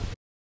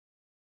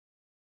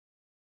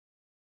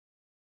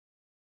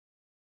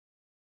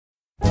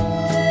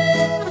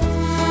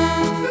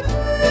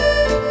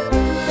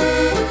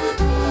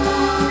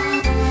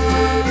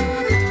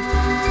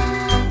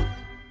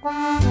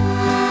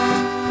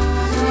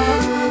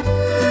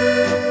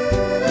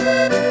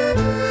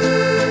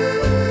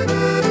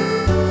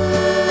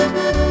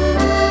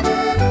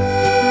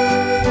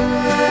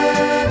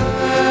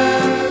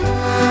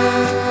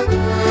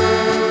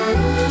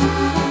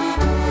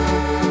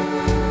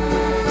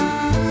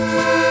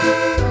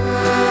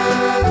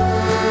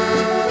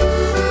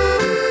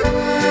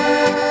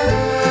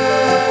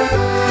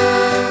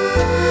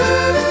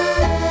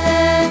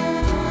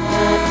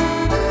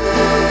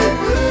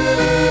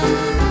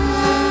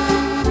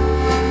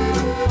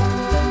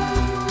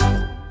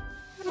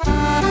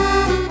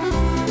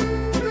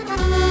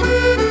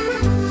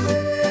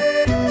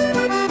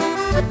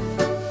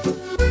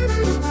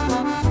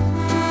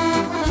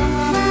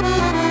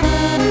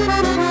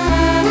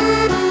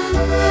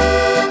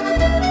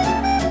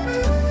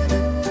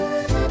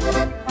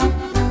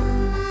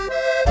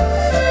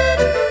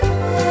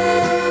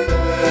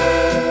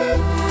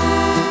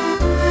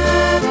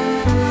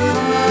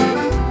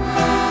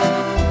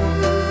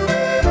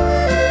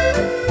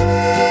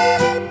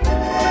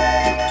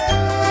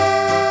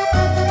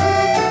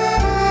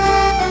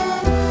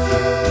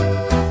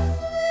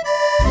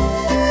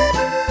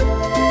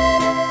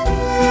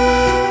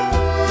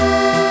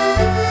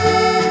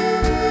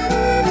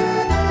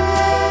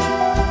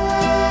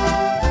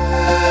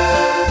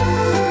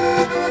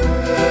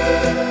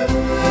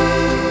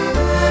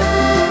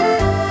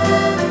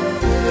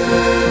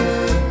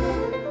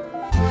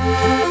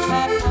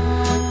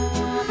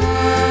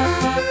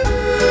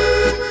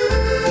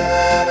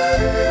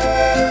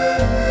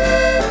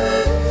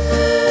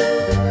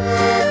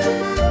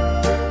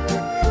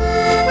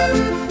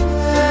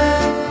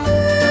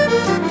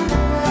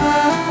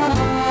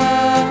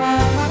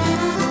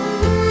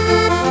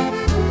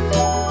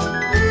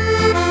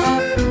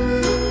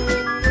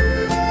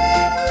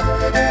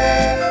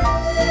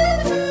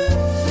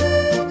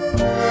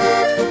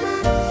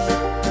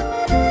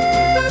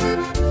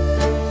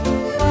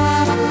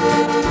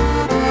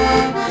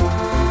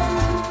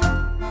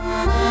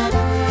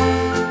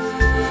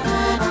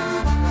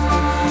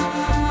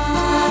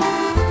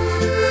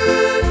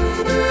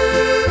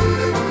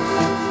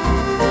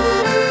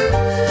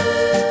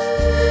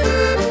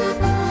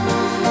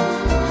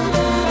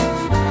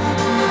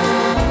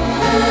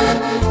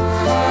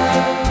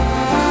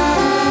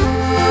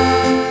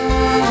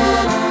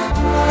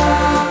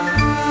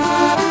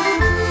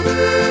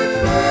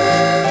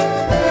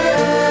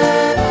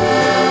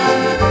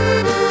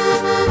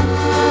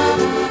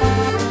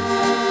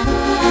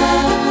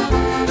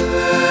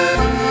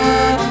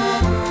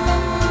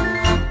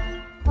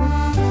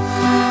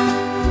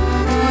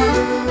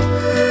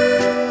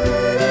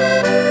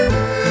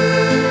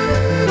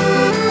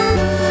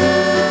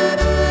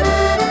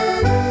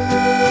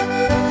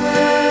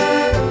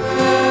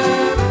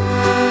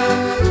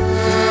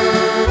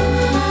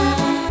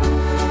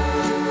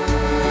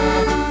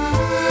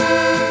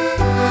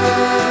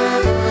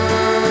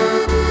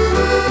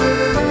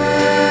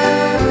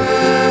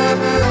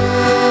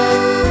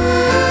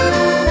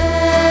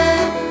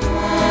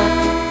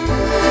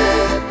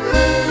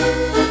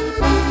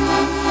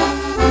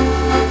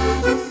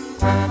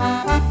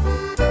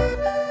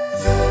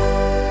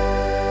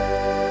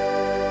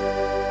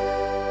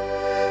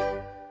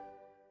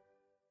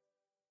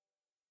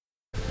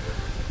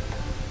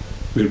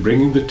 We're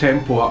bringing the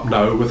tempo up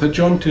now with a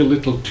jaunty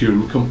little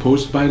tune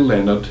composed by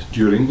Leonard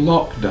during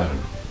lockdown.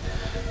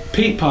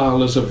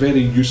 PayPal is a very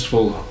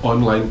useful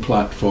online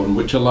platform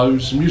which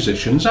allows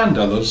musicians and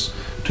others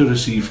to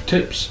receive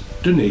tips,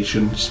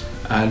 donations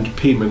and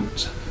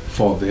payments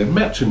for their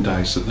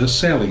merchandise that they're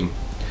selling.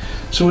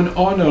 So in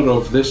honour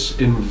of this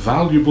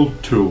invaluable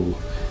tool,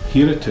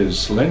 here it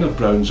is, Leonard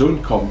Brown's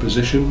own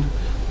composition,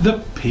 the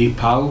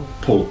PayPal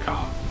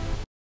Polka.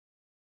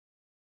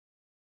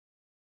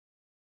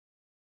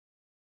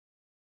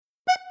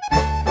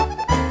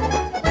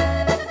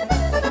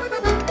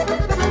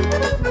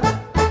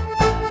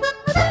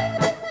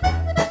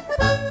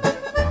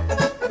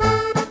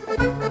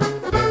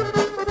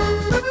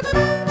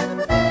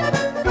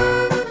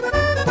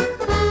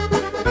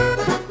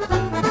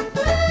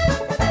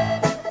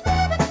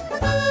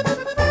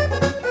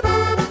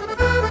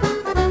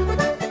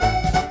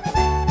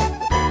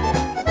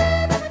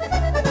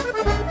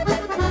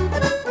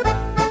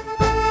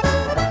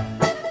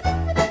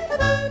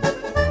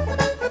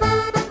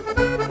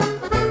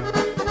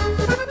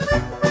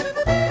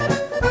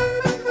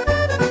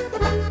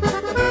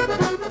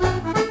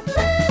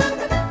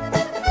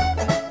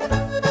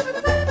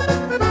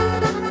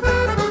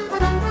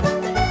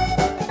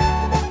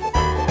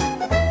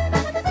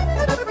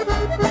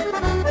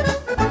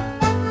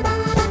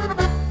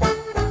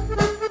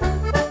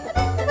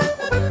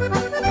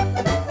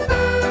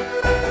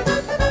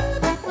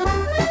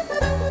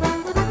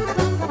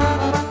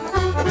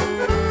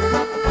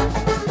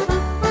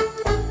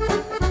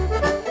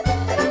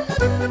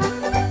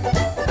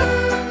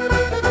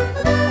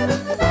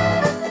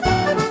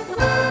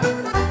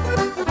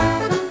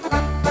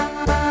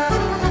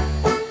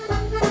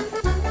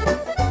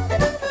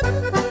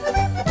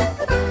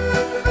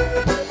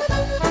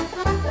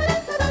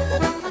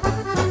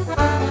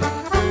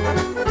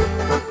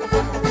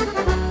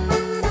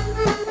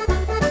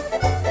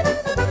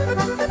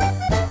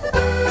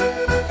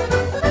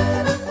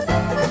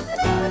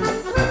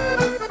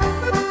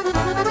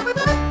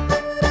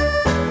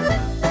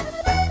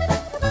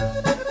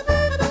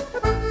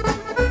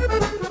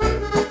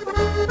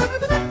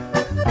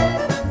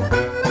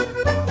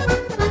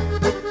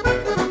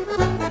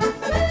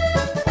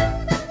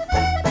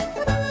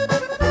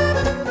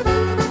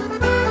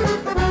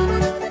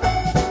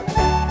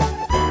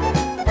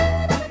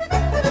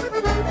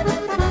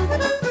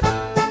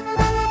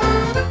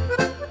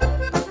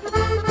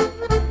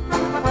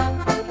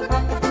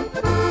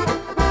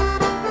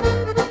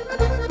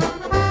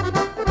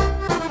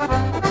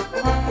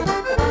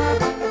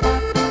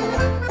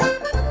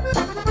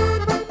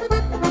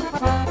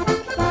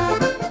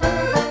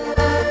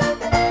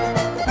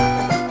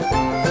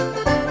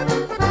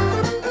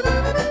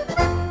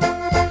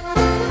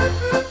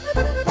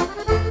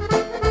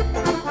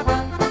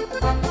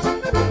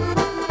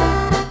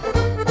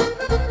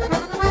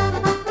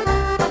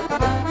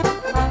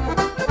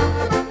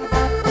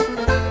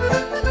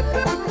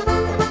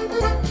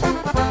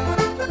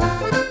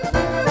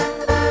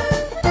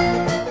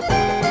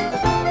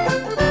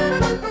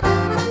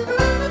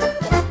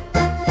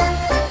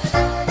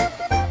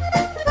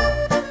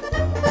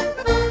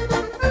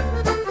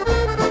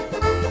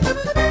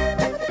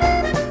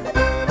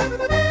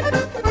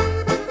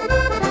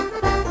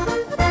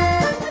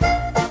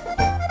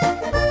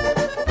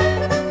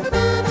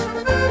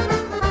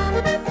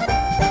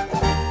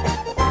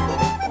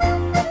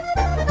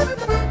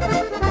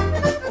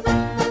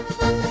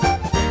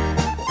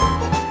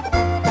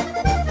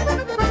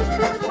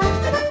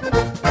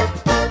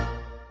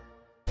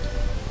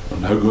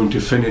 to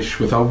finish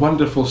with a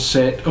wonderful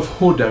set of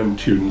hoedown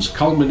tunes,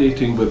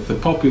 culminating with the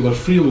popular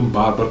Freeland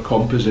Barber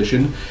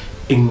composition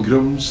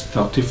Ingram's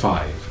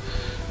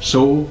 35.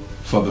 So,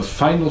 for the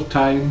final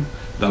time,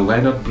 the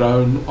Leonard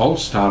Brown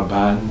All-Star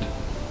Band,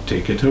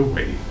 take it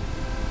away.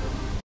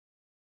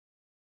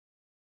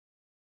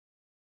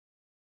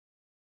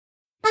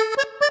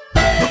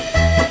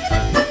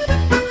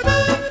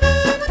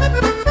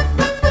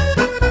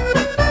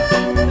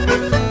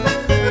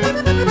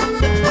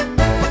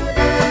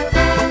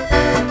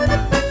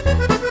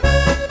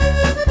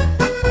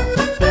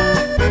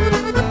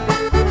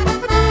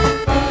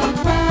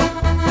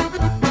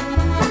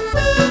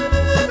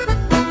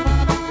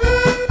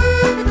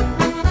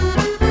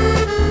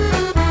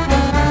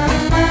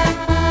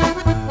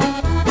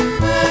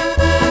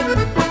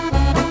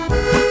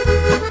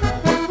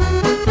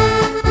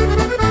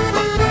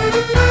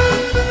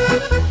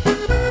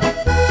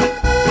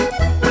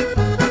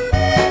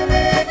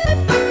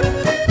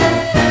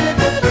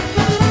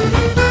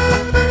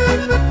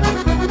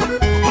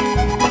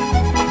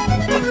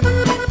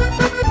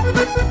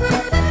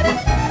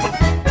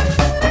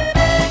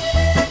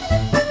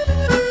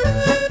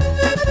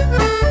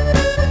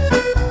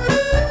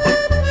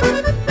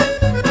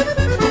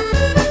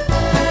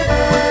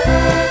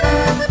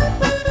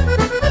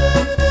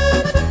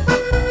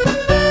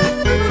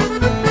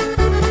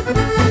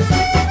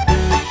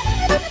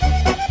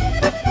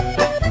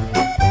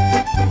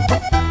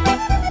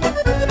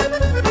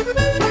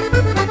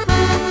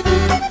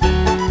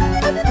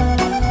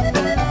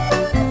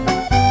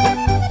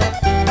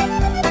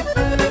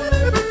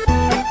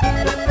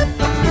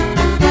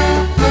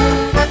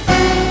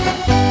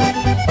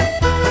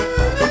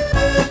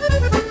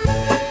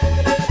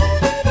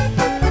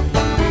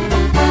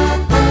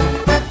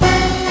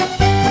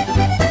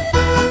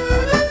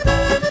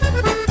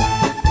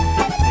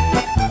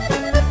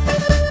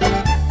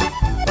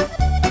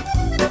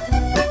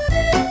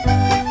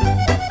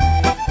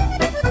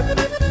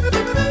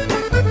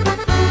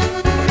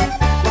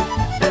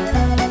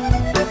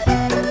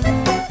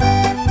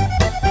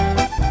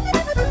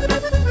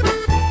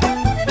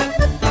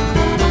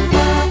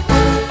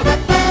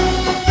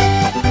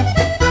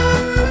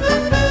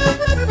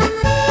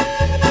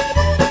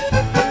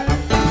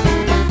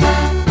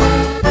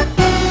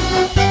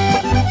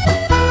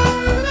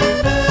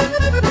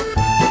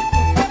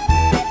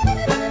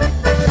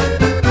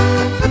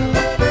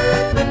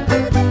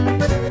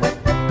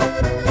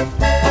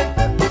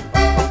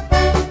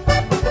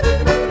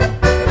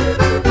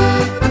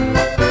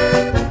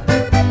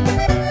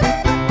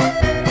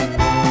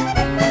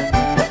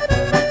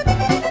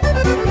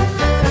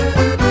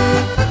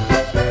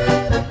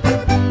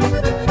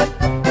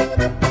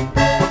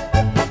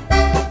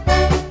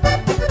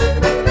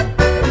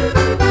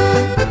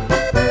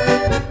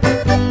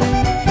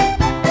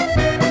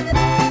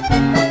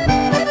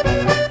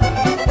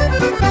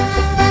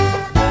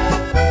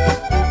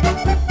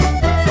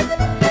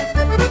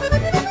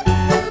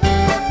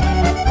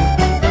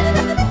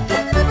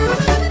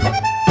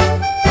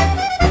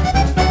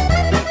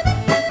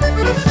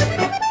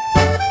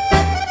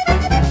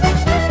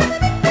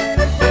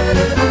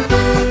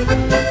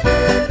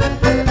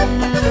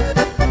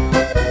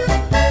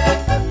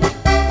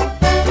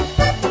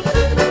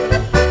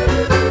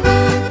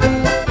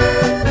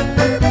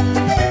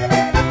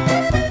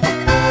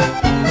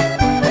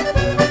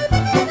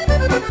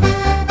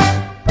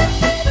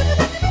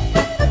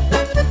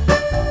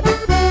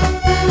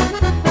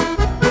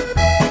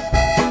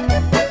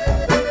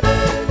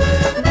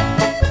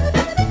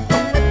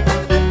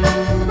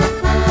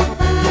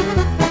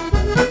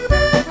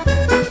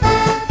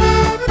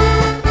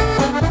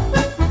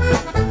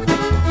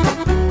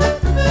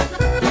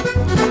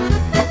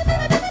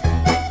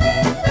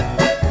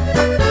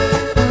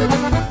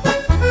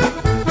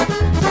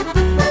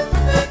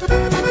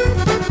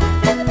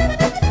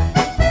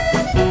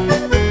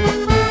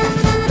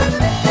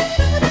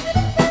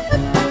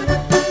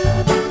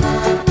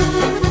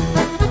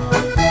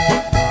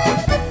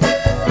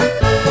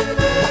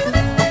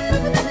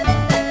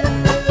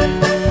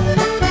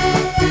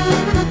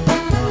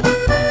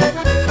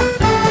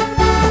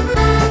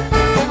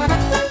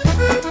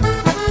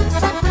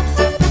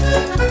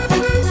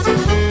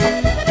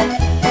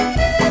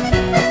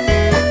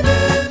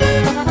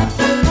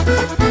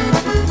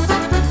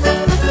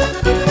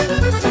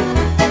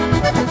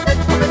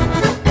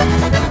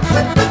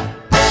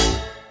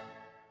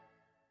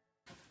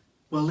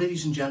 Well,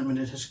 ladies and gentlemen,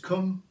 it has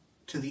come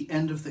to the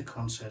end of the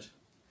concert.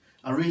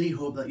 I really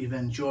hope that you've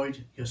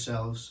enjoyed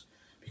yourselves,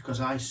 because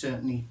I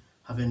certainly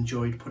have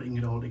enjoyed putting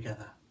it all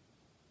together.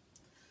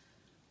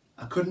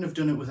 I couldn't have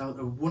done it without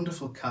a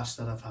wonderful cast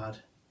that I've had.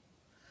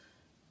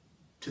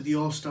 To the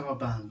All-Star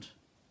Band,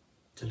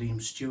 to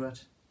Liam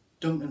Stewart,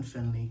 Duncan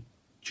Finlay,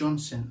 John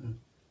Sinton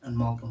and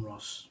Malcolm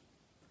Ross.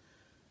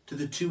 To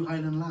the two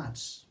Highland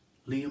lads,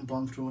 Liam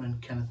Bonthrone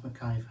and Kenneth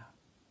McIver.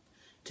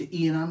 To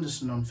Ian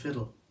Anderson on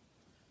fiddle,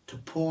 to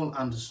Paul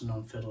Anderson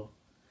on fiddle,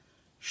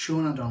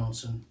 Shona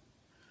Donaldson,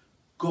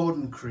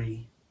 Gordon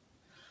Cree,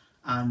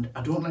 and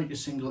I don't like to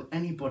single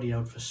anybody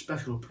out for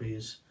special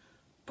praise,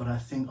 but I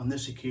think on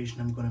this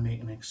occasion I'm going to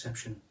make an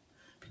exception,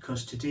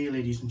 because today,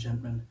 ladies and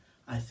gentlemen,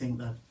 I think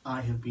that I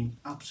have been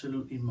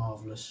absolutely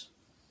marvellous.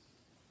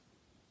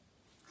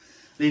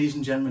 Ladies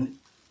and gentlemen,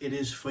 it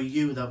is for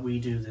you that we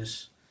do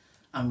this,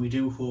 and we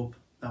do hope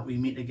that we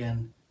meet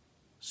again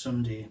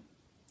someday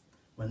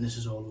when this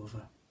is all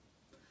over.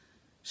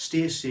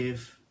 Stay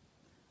safe,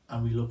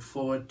 and we look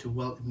forward to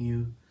welcoming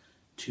you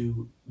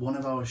to one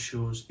of our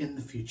shows in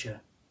the future.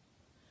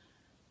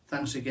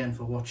 Thanks again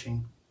for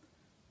watching,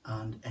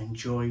 and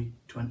enjoy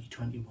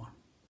 2021.